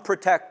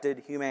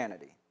unprotected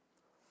humanity.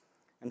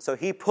 And so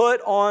he put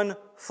on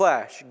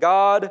flesh.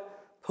 God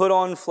put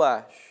on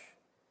flesh.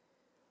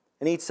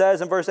 And he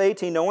says in verse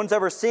 18, no one's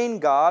ever seen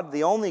God,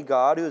 the only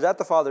God who is at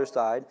the Father's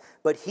side,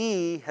 but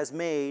he has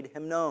made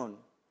him known.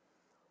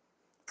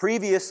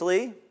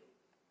 Previously,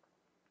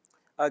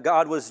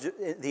 God was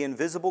the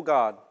invisible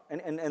God.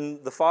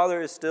 And the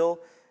Father is still,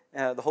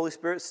 the Holy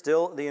Spirit is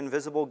still the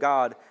invisible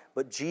God.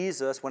 But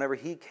Jesus, whenever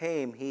he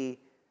came, he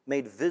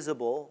made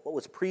visible what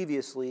was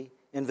previously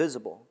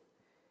invisible.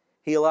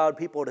 He allowed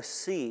people to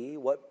see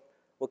what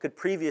could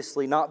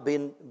previously not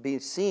be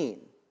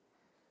seen.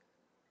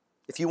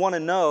 If you want to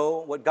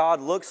know what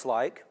God looks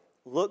like,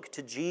 look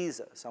to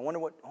Jesus. I wonder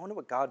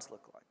what God's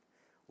look like.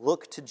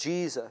 Look to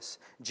Jesus.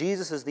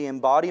 Jesus is the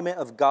embodiment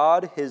of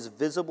God, his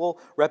visible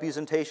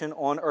representation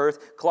on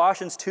earth.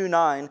 Colossians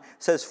 2:9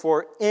 says,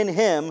 for in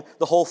him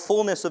the whole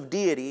fullness of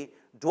deity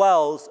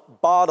dwells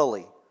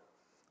bodily.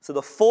 So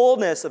the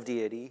fullness of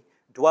deity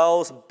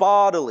dwells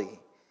bodily.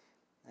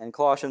 And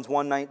Colossians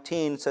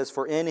 1:19 says,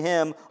 for in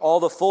him all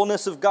the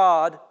fullness of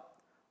God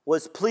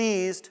was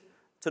pleased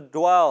to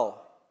dwell.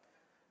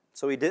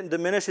 So he didn't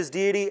diminish his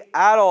deity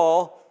at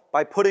all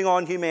by putting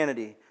on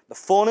humanity. The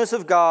fullness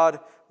of God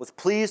was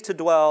pleased to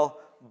dwell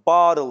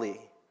bodily.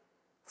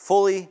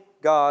 Fully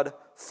God,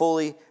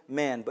 fully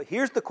man. But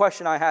here's the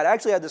question I had. I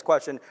actually had this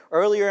question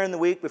earlier in the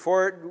week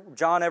before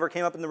John ever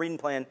came up in the reading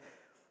plan.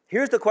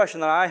 Here's the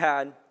question that I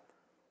had.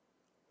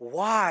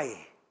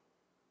 Why?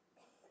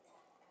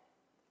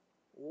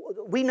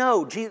 We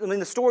know,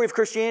 the story of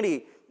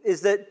Christianity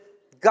is that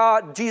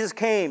Jesus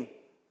came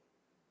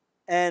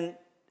and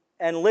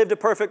lived a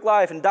perfect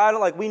life and died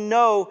like we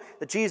know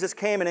that Jesus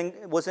came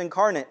and was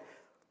incarnate.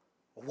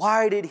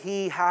 Why did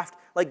he have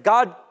to,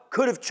 God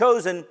could have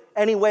chosen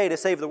any way to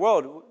save the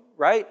world,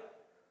 right?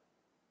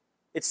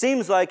 It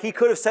seems like he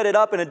could have set it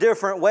up in a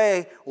different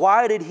way.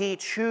 Why did he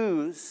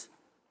choose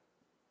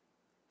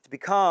to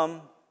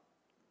become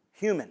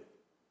human?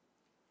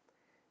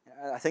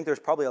 I think there's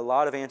probably a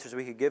lot of answers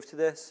we could give to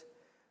this.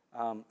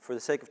 For the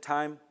sake of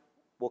time,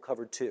 we'll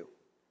cover two.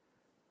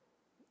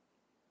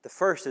 The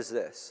first is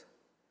this.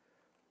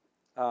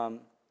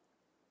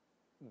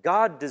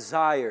 God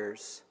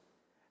desires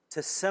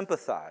to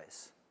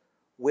sympathize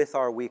with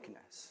our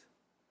weakness.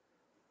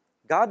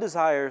 God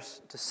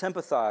desires to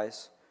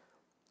sympathize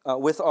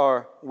with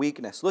our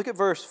weakness. Look at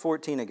verse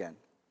 14 again.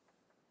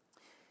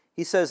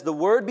 He says, the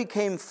Word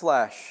became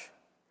flesh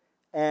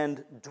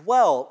and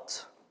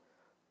dwelt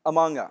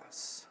among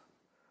us.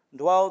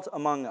 Dwelt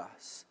among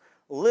us.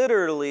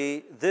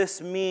 Literally,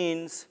 this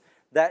means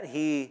that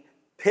he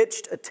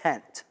pitched a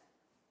tent.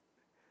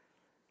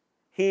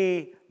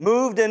 He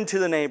moved into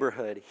the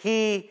neighborhood.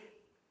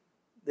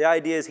 The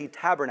idea is he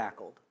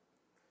tabernacled,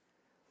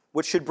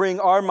 which should bring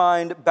our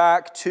mind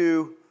back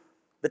to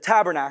the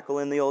tabernacle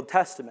in the Old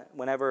Testament.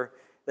 Whenever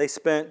they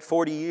spent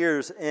 40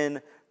 years in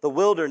the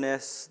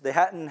wilderness, they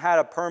hadn't had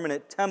a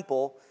permanent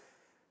temple.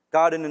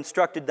 God had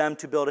instructed them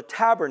to build a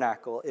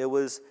tabernacle. It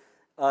was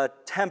a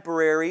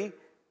temporary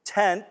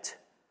tent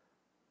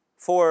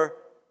for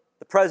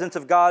the presence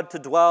of God to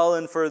dwell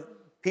and for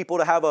people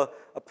to have a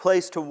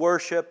place to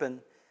worship.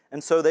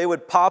 And so they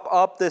would pop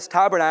up this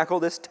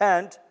tabernacle, this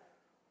tent,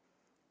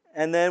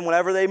 and then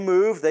whenever they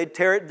moved, they'd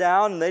tear it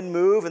down and they'd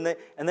move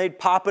and they'd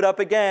pop it up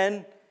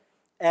again.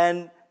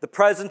 And the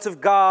presence of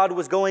God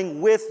was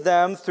going with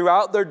them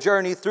throughout their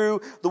journey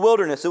through the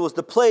wilderness. It was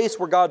the place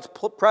where God's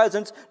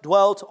presence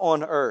dwelt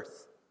on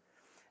earth.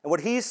 And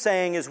what he's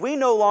saying is we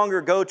no longer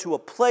go to a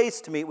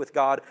place to meet with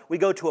God. We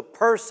go to a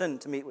person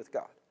to meet with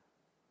God.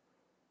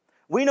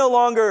 We no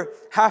longer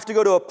have to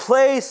go to a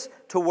place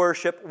to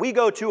worship. We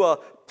go to a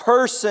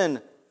person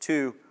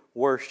to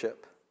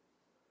worship.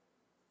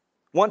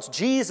 Once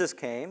Jesus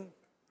came,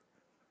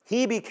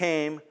 he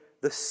became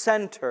the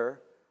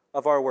center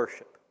of our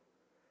worship.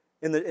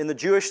 In the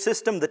Jewish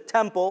system, the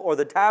temple or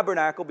the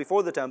tabernacle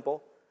before the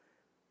temple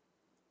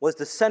was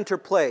the center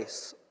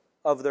place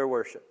of their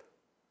worship.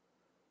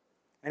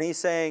 And he's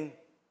saying,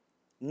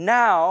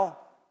 now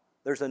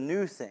there's a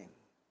new thing.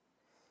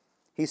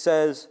 He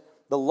says,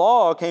 the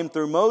law came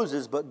through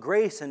Moses, but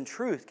grace and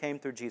truth came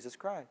through Jesus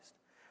Christ.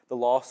 The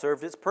law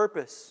served its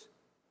purpose.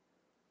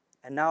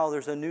 And now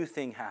there's a new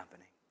thing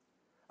happening,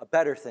 a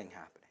better thing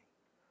happening.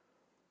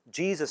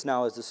 Jesus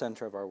now is the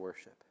center of our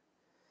worship.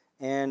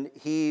 And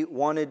he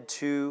wanted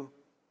to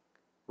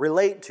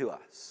relate to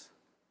us.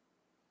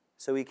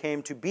 So he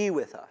came to be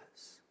with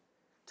us,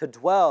 to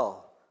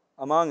dwell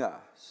among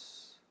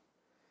us.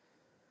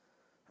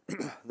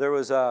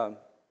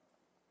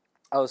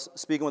 I was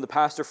speaking with a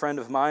pastor friend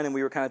of mine, and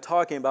we were kind of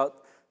talking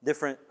about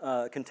different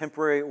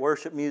contemporary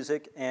worship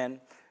music,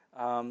 and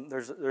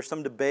there's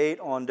some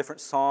debate on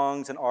different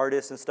songs and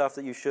artists and stuff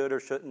that you should or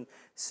shouldn't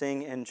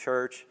sing in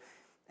church.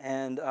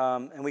 And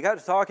we got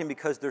to talking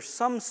because there's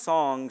some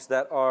songs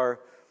that are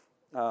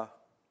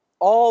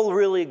all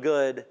really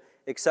good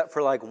except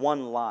for like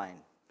one line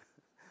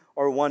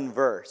or one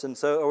verse. And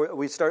so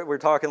we're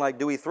talking like,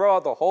 do we throw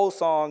out the whole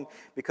song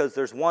because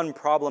there's one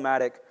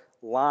problematic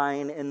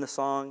line in the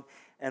song?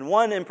 And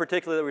one in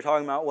particular that we're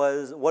talking about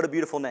was, "What a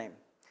Beautiful Name."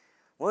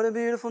 What a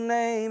beautiful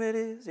name it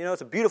is. You know,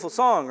 it's a beautiful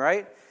song,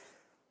 right?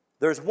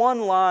 There's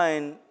one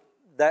line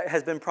that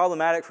has been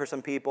problematic for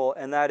some people,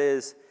 and that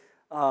is,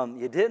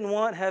 you didn't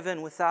want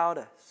heaven without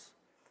us.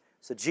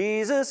 So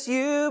Jesus,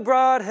 you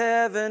brought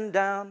heaven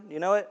down. You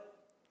know it?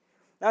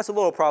 That's a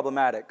little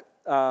problematic,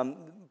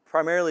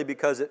 primarily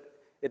because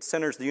it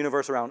centers the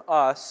universe around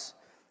us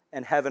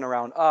and heaven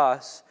around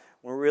us,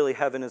 when really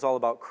heaven is all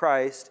about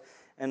Christ.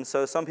 And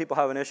so some people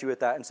have an issue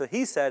with that. And so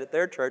he said at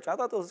their church, I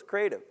thought this was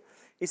creative.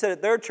 He said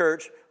at their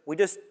church, we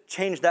just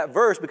changed that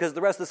verse because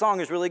the rest of the song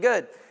is really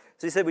good.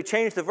 So he said we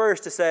changed the verse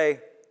to say,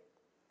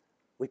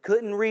 we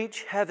couldn't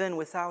reach heaven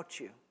without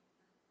you.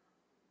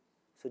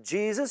 So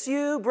Jesus,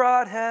 you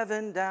brought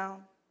heaven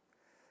down.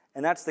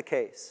 And that's the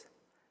case.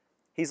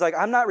 He's like,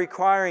 I'm not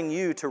requiring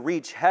you to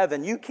reach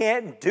heaven. You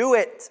can't do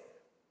it.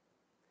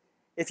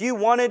 If you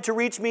wanted to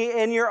reach me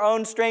in your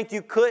own strength,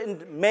 you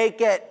couldn't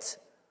make it.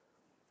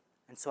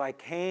 And so I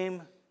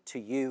came to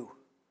you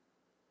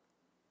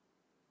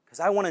because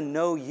I want to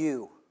know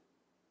you.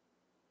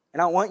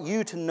 And I want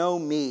you to know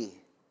me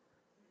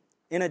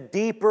in a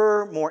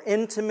deeper, more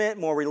intimate,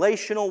 more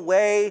relational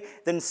way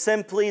than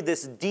simply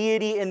this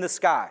deity in the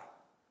sky.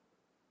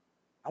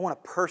 I want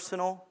a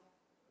personal,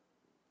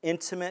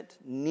 intimate,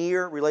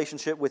 near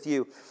relationship with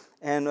you.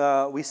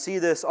 And we see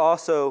this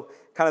also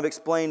kind of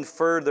explained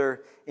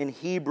further in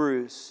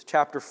Hebrews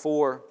chapter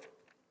 4.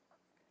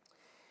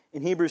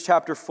 In Hebrews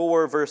chapter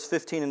 4, verse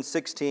 15 and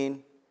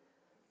 16,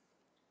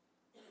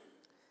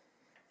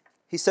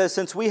 he says,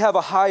 since we have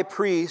a high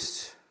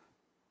priest,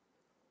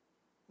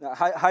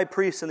 high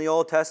priests in the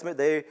Old Testament,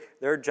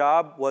 their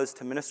job was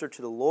to minister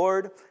to the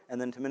Lord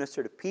and then to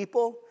minister to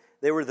people.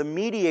 They were the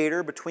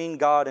mediator between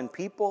God and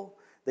people.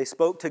 They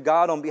spoke to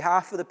God on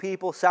behalf of the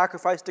people,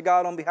 sacrificed to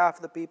God on behalf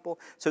of the people.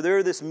 So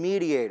they're this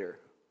mediator.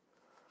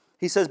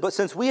 He says, but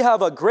since we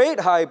have a great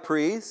high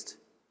priest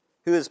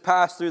who has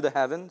passed through the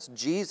heavens,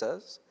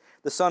 Jesus,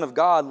 the Son of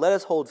God, let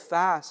us hold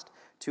fast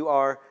to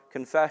our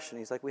confession.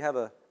 He's like, we have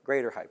a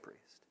greater high priest.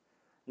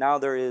 Now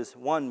there is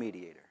one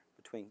mediator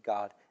between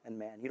God and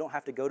man. You don't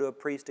have to go to a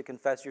priest to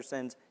confess your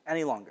sins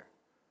any longer.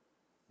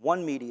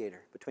 One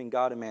mediator between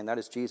God and man, that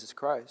is Jesus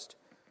Christ.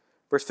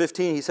 Verse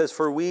 15, he says,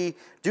 for we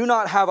do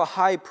not have a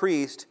high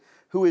priest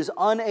who is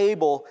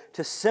unable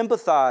to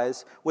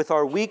sympathize with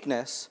our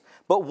weakness,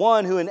 but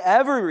one who in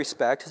every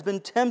respect has been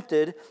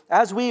tempted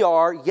as we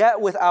are, yet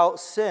without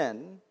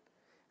sin.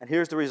 And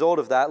here's the result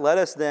of that. Let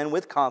us then,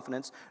 with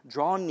confidence,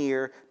 draw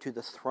near to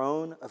the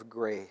throne of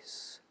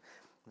grace,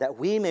 that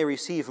we may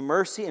receive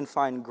mercy and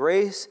find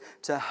grace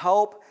to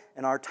help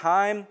in our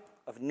time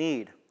of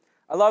need.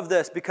 I love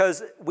this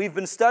because we've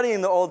been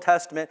studying the Old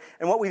Testament,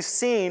 and what we've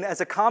seen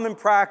as a common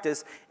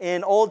practice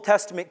in Old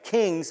Testament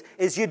kings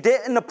is you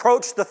didn't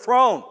approach the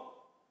throne.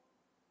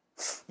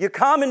 You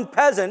common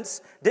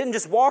peasants didn't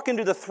just walk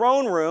into the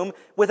throne room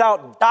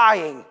without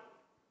dying.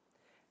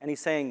 And he's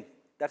saying,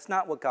 that's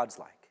not what God's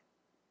like.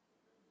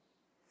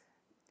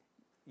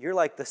 You're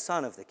like the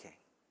son of the king.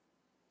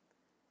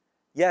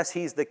 Yes,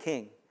 he's the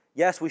king.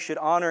 Yes, we should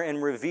honor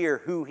and revere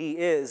who he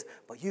is,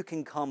 but you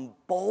can come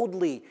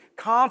boldly,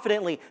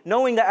 confidently,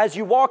 knowing that as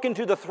you walk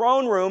into the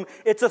throne room,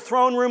 it's a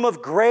throne room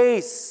of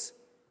grace.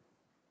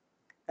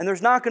 And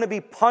there's not going to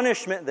be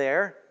punishment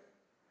there.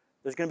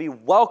 There's going to be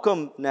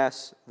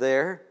welcomeness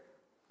there.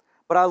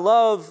 But I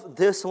love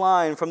this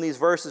line from these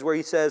verses where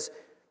he says,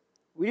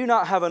 we do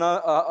not have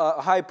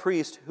a high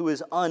priest who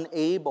is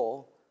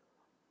unable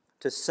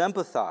to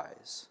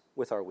sympathize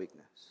with our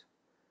weakness,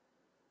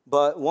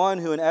 but one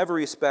who in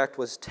every respect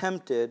was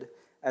tempted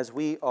as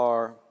we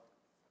are,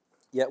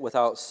 yet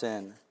without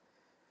sin.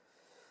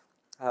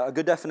 A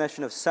good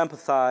definition of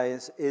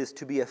sympathize is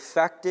to be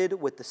affected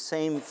with the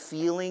same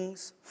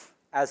feelings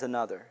as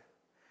another.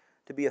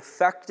 To be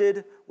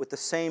affected with the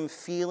same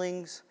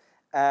feelings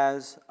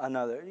as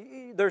another.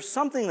 There's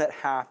something that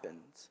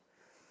happens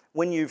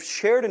when you've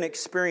shared an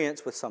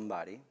experience with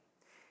somebody,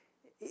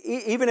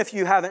 even if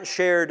you haven't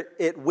shared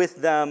it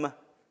with them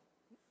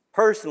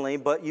personally,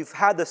 but you've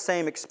had the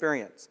same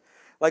experience.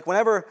 Like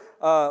whenever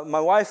my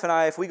wife and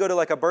I, if we go to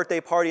like a birthday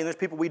party and there's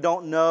people we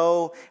don't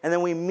know, and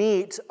then we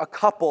meet a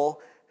couple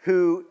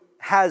who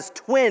has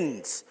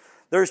twins,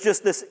 there's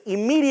just this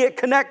immediate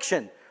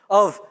connection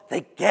of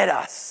they get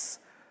us.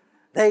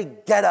 They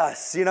get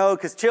us, you know,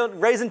 because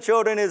raising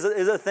children is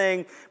a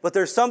thing, but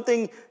there's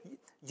something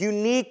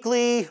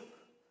uniquely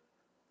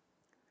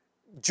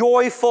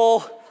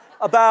joyful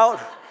about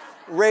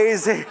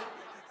raising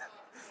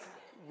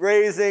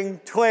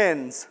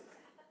twins.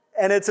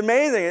 And it's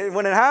amazing.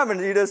 When it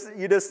happens,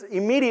 you just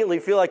immediately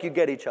feel like you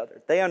get each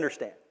other. They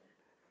understand.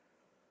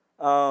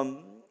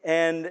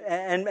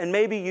 And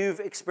maybe you've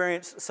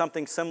experienced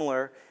something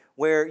similar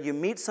where you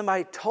meet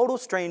somebody, total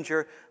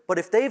stranger, but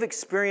if they've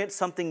experienced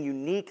something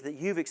unique that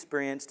you've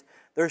experienced,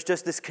 there's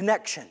just this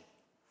connection.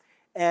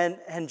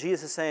 And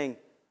Jesus is saying,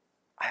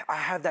 I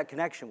have that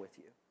connection with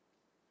you.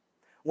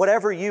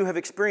 Whatever you have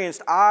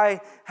experienced,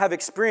 I have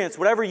experienced.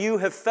 Whatever you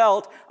have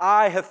felt,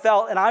 I have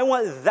felt. And I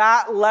want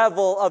that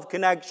level of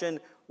connection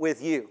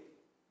with you.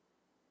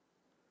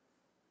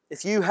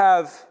 If you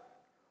have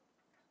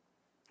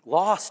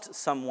lost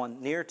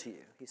someone near to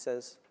you, he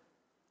says,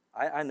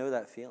 I know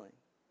that feeling.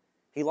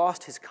 He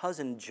lost his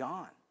cousin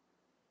John.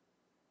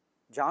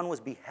 John was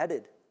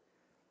beheaded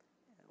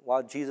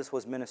while Jesus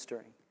was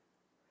ministering.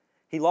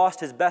 He lost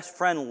his best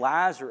friend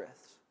Lazarus,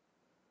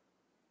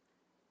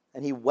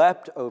 and he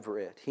wept over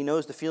it. He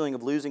knows the feeling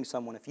of losing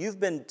someone. If you've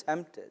been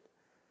tempted,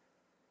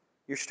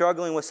 you're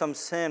struggling with some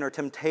sin or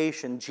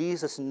temptation,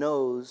 Jesus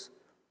knows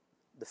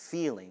the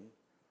feeling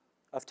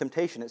of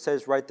temptation. It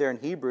says right there in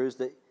Hebrews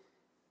that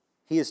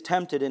he is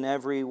tempted in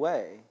every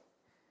way,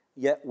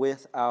 yet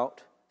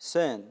without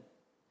sin.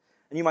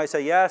 And you might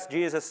say, yes,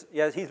 Jesus,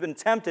 yes, he's been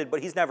tempted,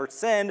 but he's never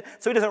sinned,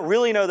 so he doesn't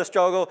really know the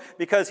struggle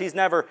because he's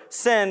never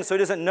sinned, so he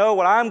doesn't know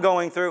what I'm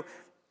going through.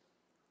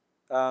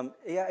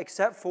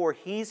 Except for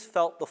he's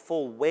felt the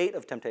full weight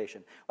of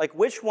temptation. Like,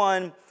 which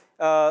one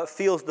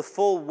feels the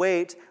full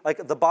weight?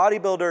 Like the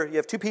bodybuilder, you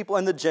have two people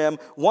in the gym,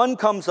 one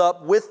comes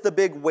up with the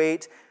big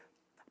weight,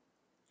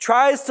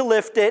 tries to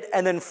lift it,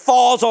 and then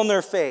falls on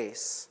their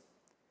face.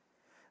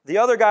 The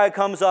other guy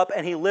comes up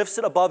and he lifts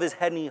it above his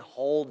head and he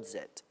holds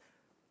it.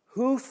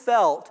 Who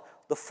felt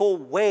the full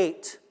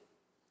weight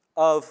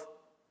of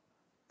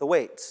the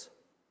weights?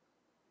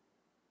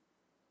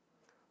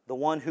 The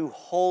one who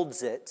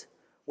holds it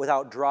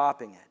without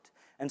dropping it.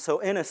 And so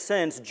in a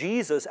sense,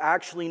 Jesus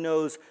actually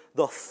knows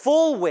the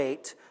full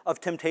weight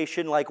of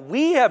temptation like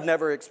we have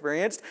never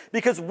experienced,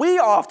 because we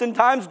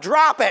oftentimes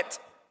drop it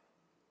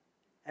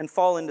and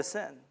fall into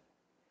sin.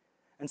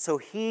 And so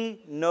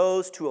he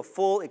knows to a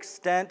full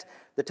extent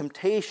the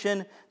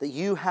temptation that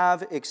you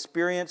have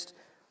experienced,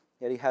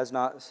 yet he has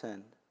not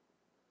sinned.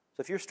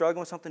 So if you're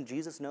struggling with something,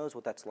 Jesus knows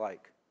what that's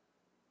like.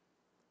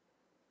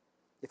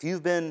 If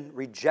you've been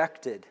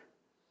rejected,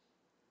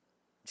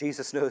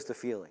 Jesus knows the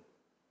feeling.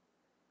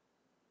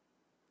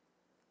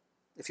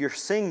 If you're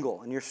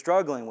single and you're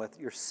struggling with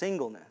your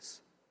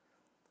singleness,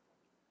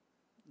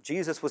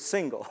 Jesus was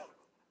single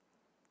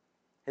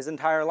his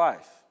entire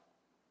life.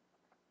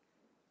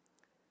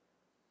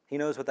 He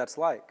knows what that's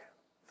like.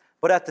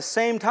 But at the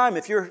same time,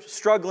 if you're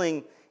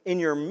struggling in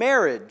your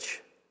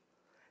marriage,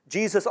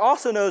 Jesus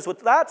also knows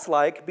what that's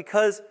like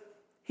because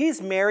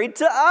he's married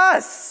to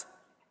us.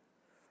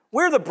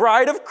 We're the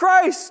bride of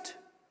Christ.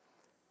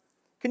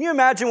 Can you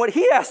imagine what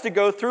he has to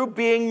go through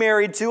being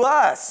married to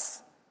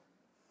us?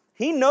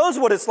 He knows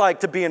what it's like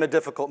to be in a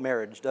difficult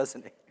marriage,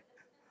 doesn't he?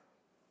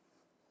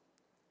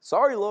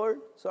 Sorry, Lord,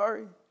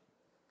 sorry.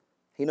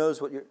 He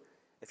knows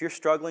if you're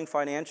struggling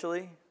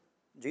financially,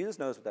 Jesus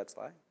knows what that's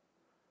like.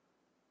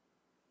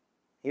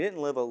 He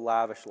didn't live a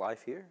lavish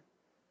life here.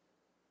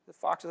 The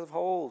foxes have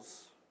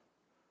holes.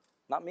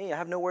 Not me, I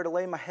have nowhere to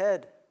lay my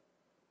head.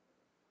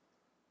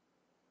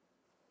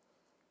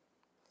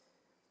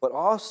 But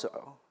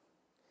also,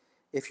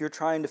 if you're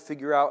trying to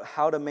figure out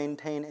how to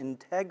maintain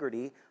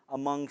integrity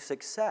among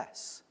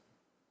success,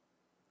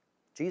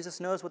 Jesus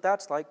knows what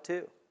that's like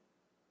too.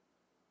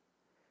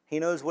 He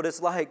knows what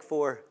it's like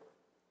for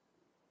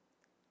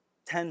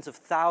tens of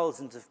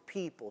thousands of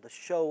people to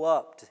show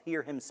up to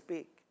hear him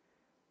speak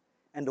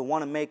and to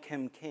want to make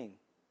him king.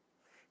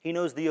 He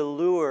knows the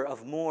allure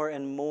of more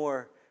and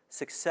more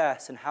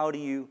success, and how do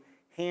you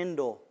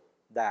handle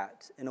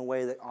that in a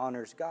way that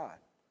honors God.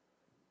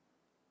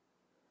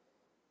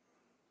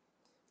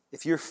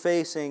 If you're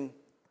facing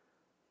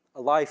a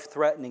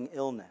life-threatening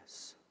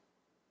illness,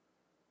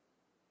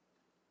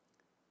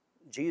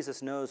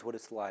 Jesus knows what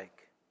it's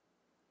like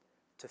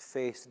to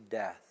face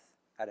death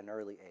at an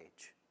early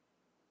age.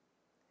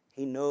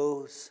 He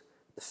knows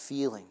the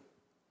feeling.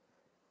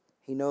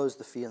 He knows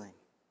the feeling.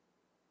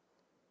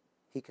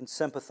 He can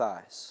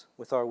sympathize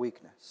with our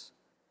weakness.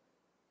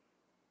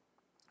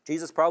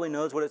 Jesus probably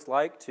knows what it's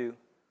like to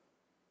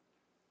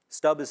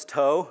stub his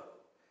toe,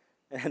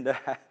 and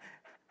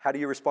how do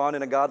you respond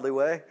in a godly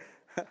way?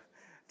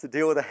 To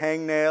deal with a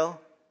hangnail,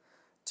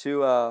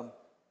 to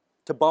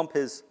bump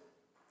his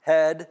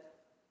head,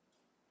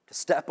 to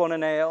step on a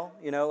nail.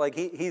 You know, like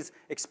he's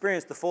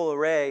experienced the full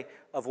array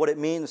of what it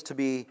means to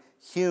be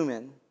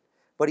human.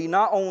 But he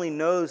not only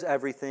knows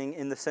everything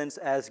in the sense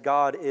as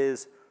God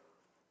is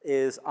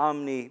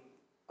omniscient,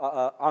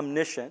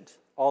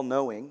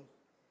 all-knowing,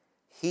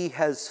 he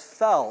has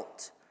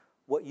felt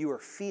what you are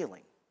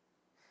feeling.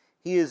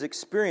 He has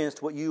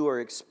experienced what you are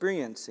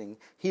experiencing.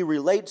 He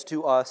relates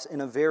to us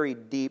in a very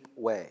deep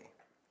way.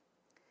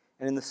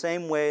 And in the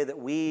same way that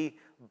we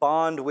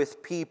bond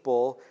with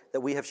people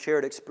that we have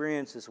shared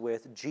experiences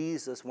with,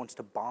 Jesus wants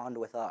to bond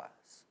with us.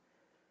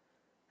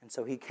 And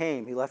so he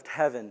came, he left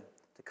heaven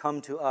to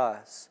come to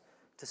us,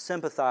 to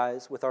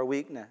sympathize with our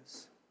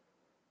weakness,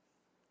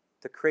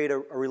 to create a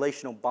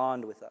relational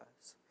bond with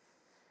us.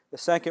 The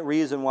second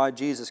reason why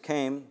Jesus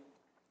came,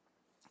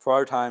 for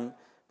our time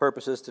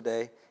purposes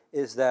today,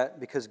 is that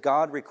because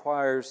God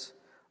requires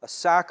a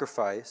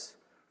sacrifice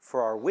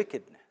for our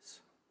wickedness.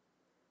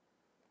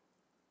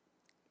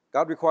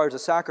 God requires a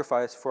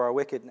sacrifice for our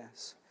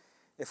wickedness.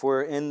 If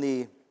we're in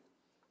the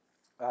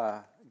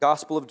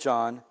Gospel of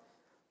John,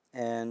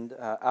 and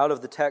out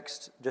of the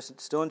text, just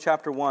still in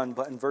chapter 1,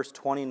 but in verse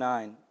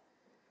 29,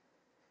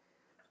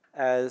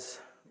 as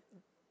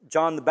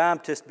John the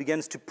Baptist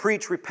begins to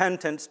preach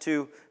repentance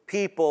to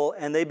people,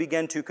 and they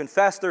begin to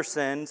confess their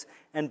sins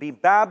and be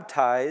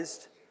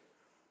baptized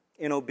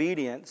in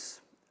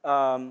obedience,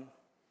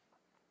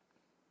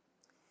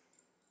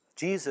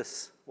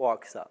 Jesus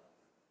walks up.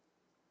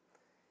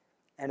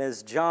 And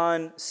as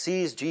John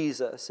sees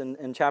Jesus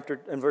in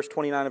verse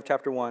 29 of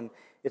chapter 1,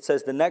 it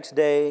says, the next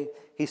day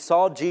he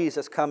saw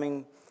Jesus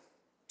coming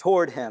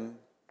toward him,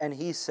 and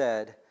he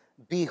said,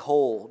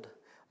 behold,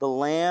 the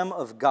Lamb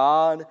of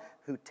God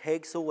who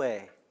takes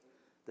away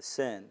the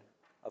sin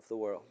of the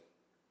world.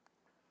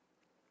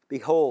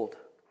 Behold,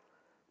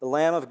 the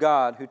Lamb of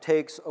God who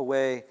takes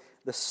away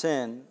the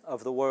sin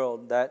of the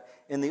world. That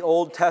in the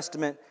Old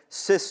Testament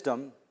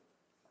system,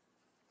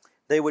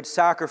 they would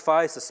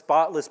sacrifice a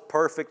spotless,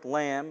 perfect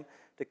lamb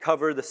to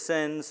cover the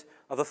sins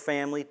of a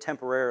family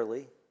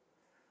temporarily.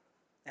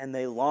 And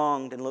they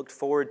longed and looked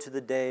forward to the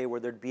day where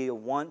there'd be a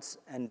once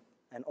and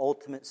an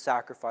ultimate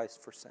sacrifice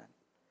for sin.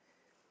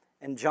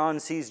 And John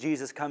sees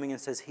Jesus coming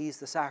and says, he's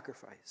the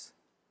sacrifice.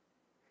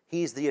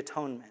 He's the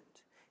atonement.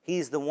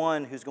 He's the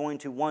one who's going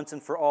to once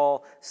and for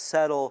all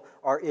settle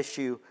our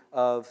issue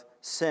of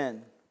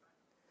sin.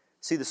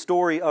 See, the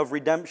story of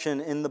redemption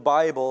in the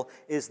Bible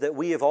is that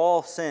we have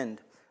all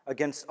sinned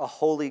against a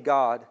holy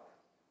God,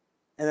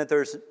 and that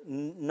there's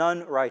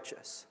none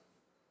righteous.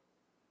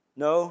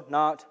 No,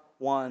 not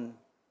one.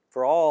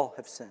 For all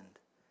have sinned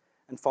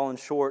and fallen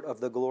short of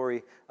the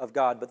glory of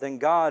God. But then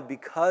God,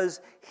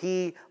 because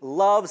He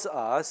loves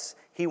us,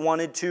 He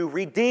wanted to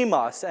redeem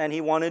us and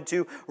He wanted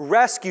to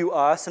rescue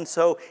us. And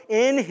so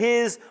in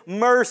His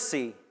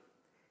mercy,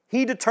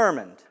 He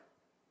determined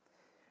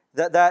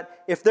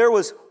that if there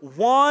was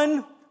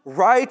one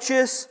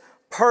righteous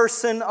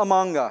person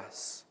among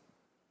us,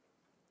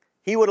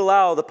 He would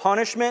allow the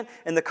punishment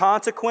and the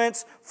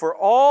consequence for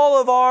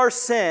all of our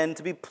sin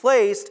to be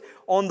placed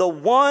on the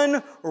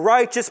one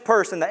righteous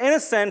person. That in a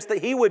sense that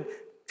He would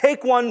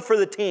take one for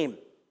the team.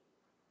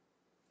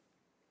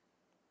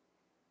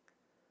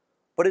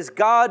 But as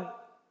God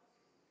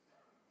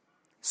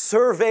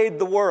surveyed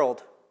the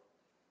world,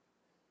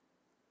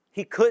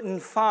 He couldn't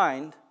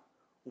find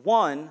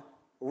one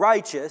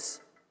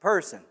righteous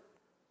person.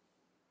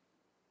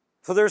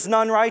 For there's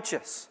none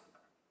righteous.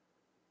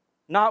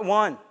 Not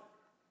one.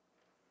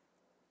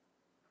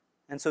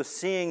 And so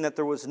seeing that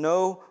there was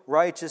no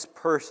righteous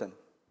person,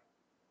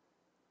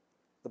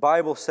 the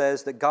Bible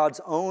says that God's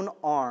own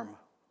arm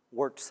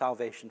worked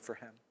salvation for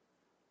Him.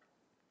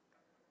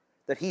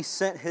 That He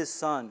sent His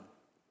Son,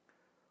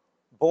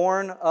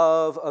 born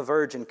of a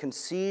virgin,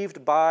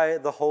 conceived by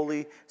the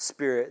Holy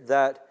Spirit,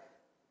 that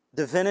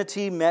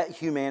divinity met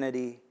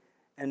humanity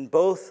and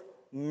both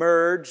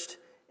merged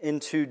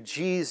into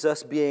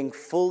Jesus being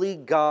fully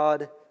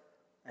God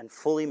and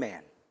fully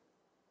man.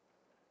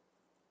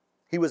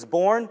 He was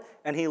born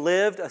and He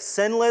lived a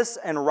sinless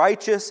and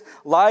righteous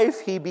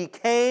life. He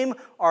became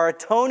our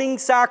atoning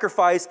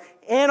sacrifice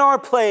in our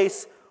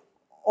place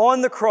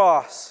on the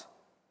cross.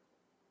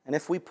 And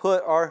if we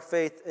put our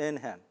faith in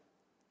Him,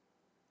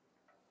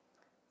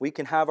 we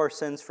can have our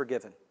sins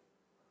forgiven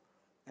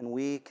and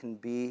we can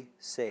be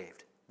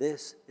saved.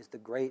 This is the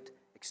great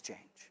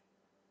exchange.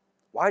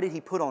 Why did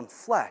He put on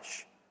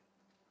flesh?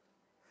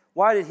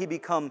 Why did He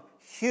become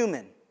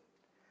human?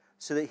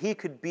 So that He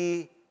could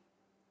be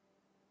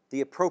the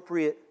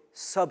appropriate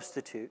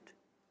substitute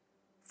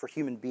for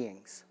human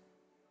beings.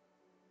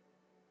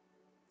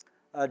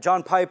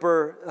 John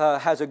Piper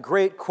has a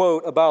great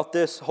quote about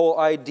this whole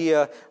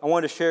idea. I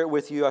wanted to share it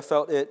with you. I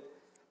felt it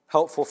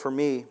helpful for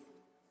me.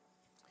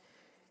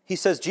 He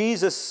says,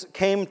 Jesus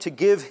came to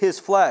give His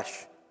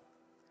flesh.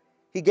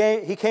 He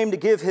came to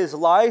give His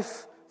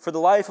life for the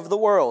life of the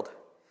world.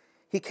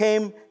 He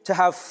came to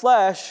have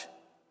flesh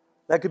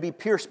that could be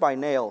pierced by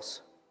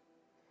nails.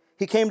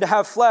 He came to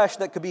have flesh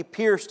that could be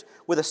pierced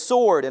with a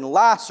sword and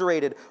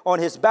lacerated on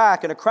His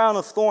back, and a crown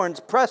of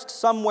thorns pressed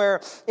somewhere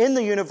in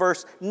the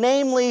universe,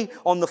 namely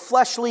on the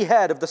fleshly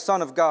head of the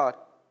Son of God.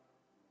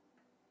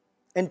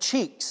 And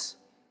cheeks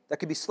that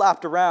could be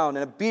slapped around,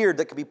 and a beard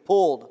that could be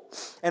pulled,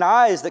 and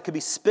eyes that could be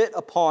spit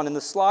upon, and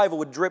the saliva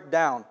would drip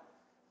down.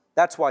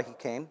 That's why He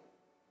came.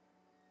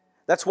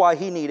 That's why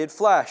He needed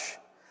flesh,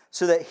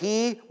 so that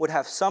He would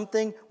have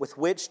something with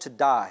which to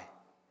die,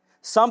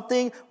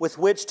 something with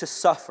which to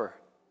suffer.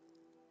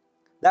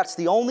 That's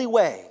the only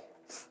way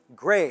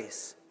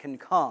grace can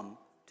come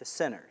to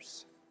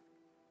sinners.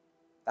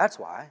 That's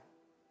why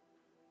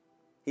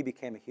he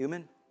became a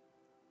human.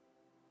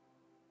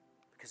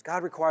 Because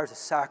God requires a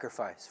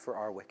sacrifice for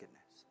our wickedness,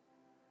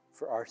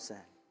 for our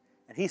sin.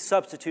 And he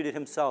substituted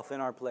himself in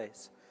our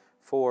place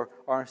for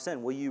our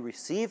sin. Will you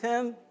receive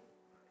him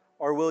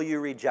or will you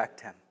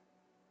reject him?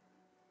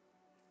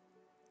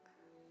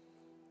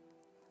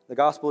 The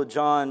Gospel of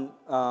John,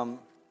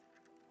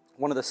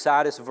 one of the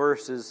saddest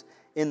verses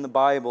in the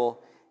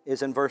Bible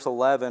is in verse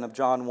 11 of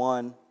John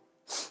 1.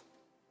 It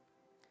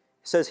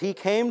says, he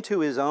came to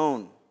his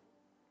own,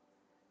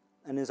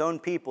 and his own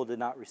people did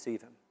not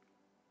receive him.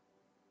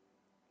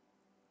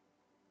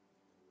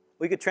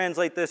 We could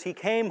translate this, he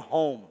came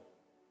home,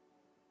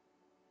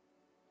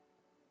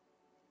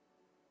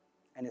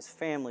 and his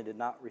family did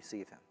not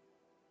receive him.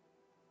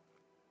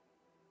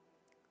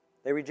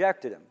 They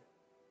rejected him.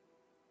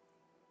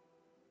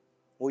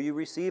 Will you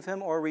receive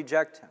him or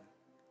reject him?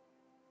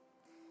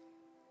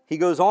 He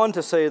goes on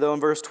to say, though, in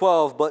verse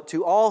 12, but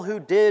to all who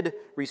did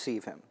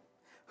receive him,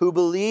 who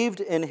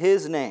believed in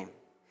his name,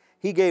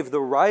 he gave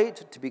the right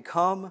to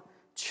become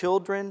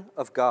children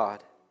of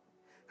God,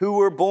 who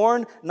were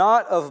born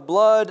not of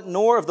blood,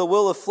 nor of the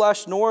will of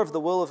flesh, nor of the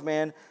will of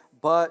man,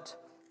 but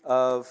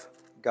of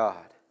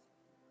God.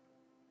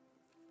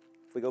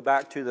 If we go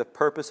back to the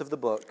purpose of the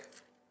book,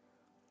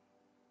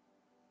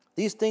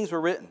 these things were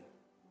written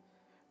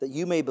that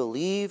you may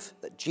believe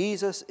that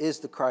Jesus is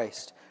the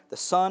Christ, the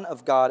Son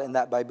of God, and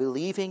that by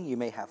believing you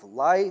may have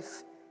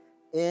life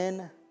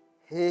in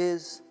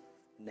his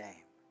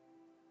name.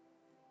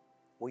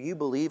 Will you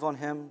believe on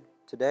him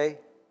today?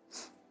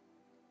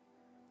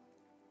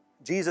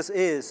 Jesus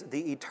is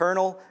the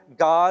eternal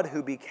God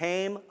who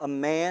became a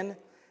man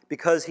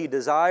because he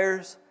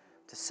desires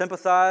to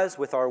sympathize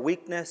with our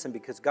weakness and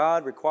because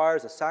God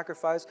requires a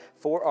sacrifice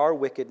for our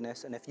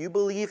wickedness. And if you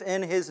believe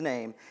in his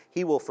name,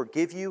 he will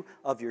forgive you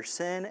of your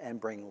sin and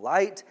bring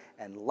light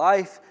and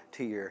life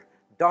to your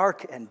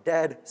dark and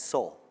dead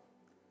soul.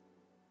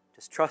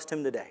 Just trust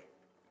him today.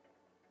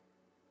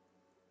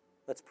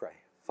 Let's pray.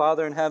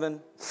 Father in heaven,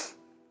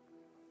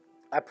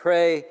 I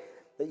pray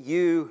that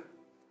you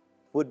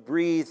would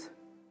breathe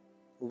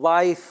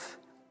life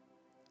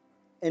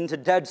into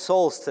dead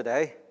souls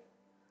today.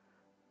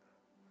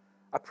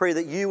 I pray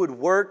that you would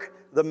work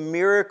the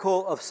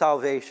miracle of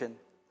salvation.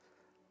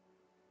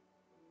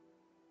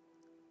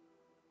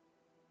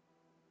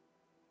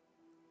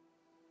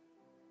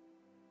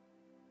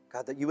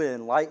 God, that you would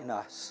enlighten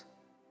us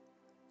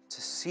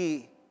to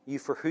see you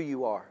for who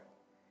you are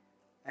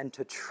and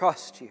to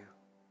trust you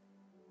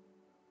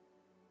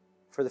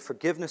for the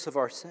forgiveness of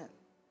our sin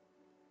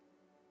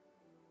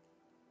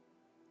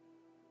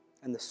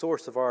and the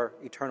source of our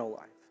eternal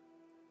life.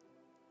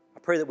 I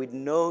pray that we'd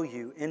know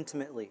you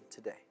intimately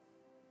today.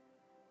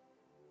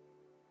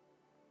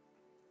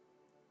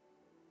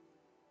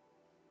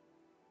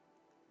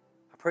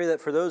 I pray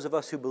that for those of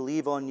us who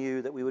believe on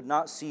you, that we would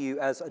not see you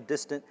as a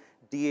distant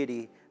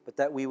deity, but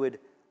that we would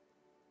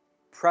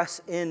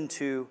press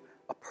into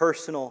a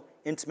personal,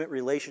 intimate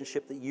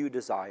relationship that you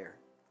desire.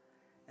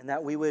 And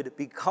that we would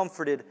be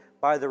comforted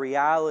by the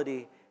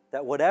reality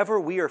that whatever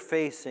we are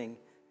facing,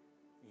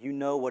 you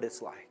know what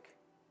it's like.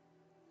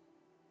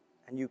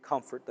 And you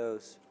comfort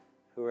those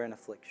who are in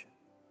affliction.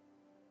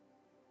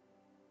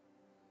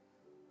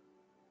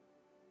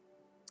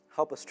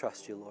 Help us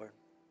trust you, Lord.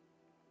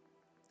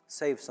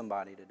 Save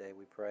somebody today,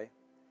 we pray.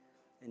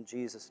 In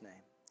Jesus' name,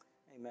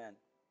 amen.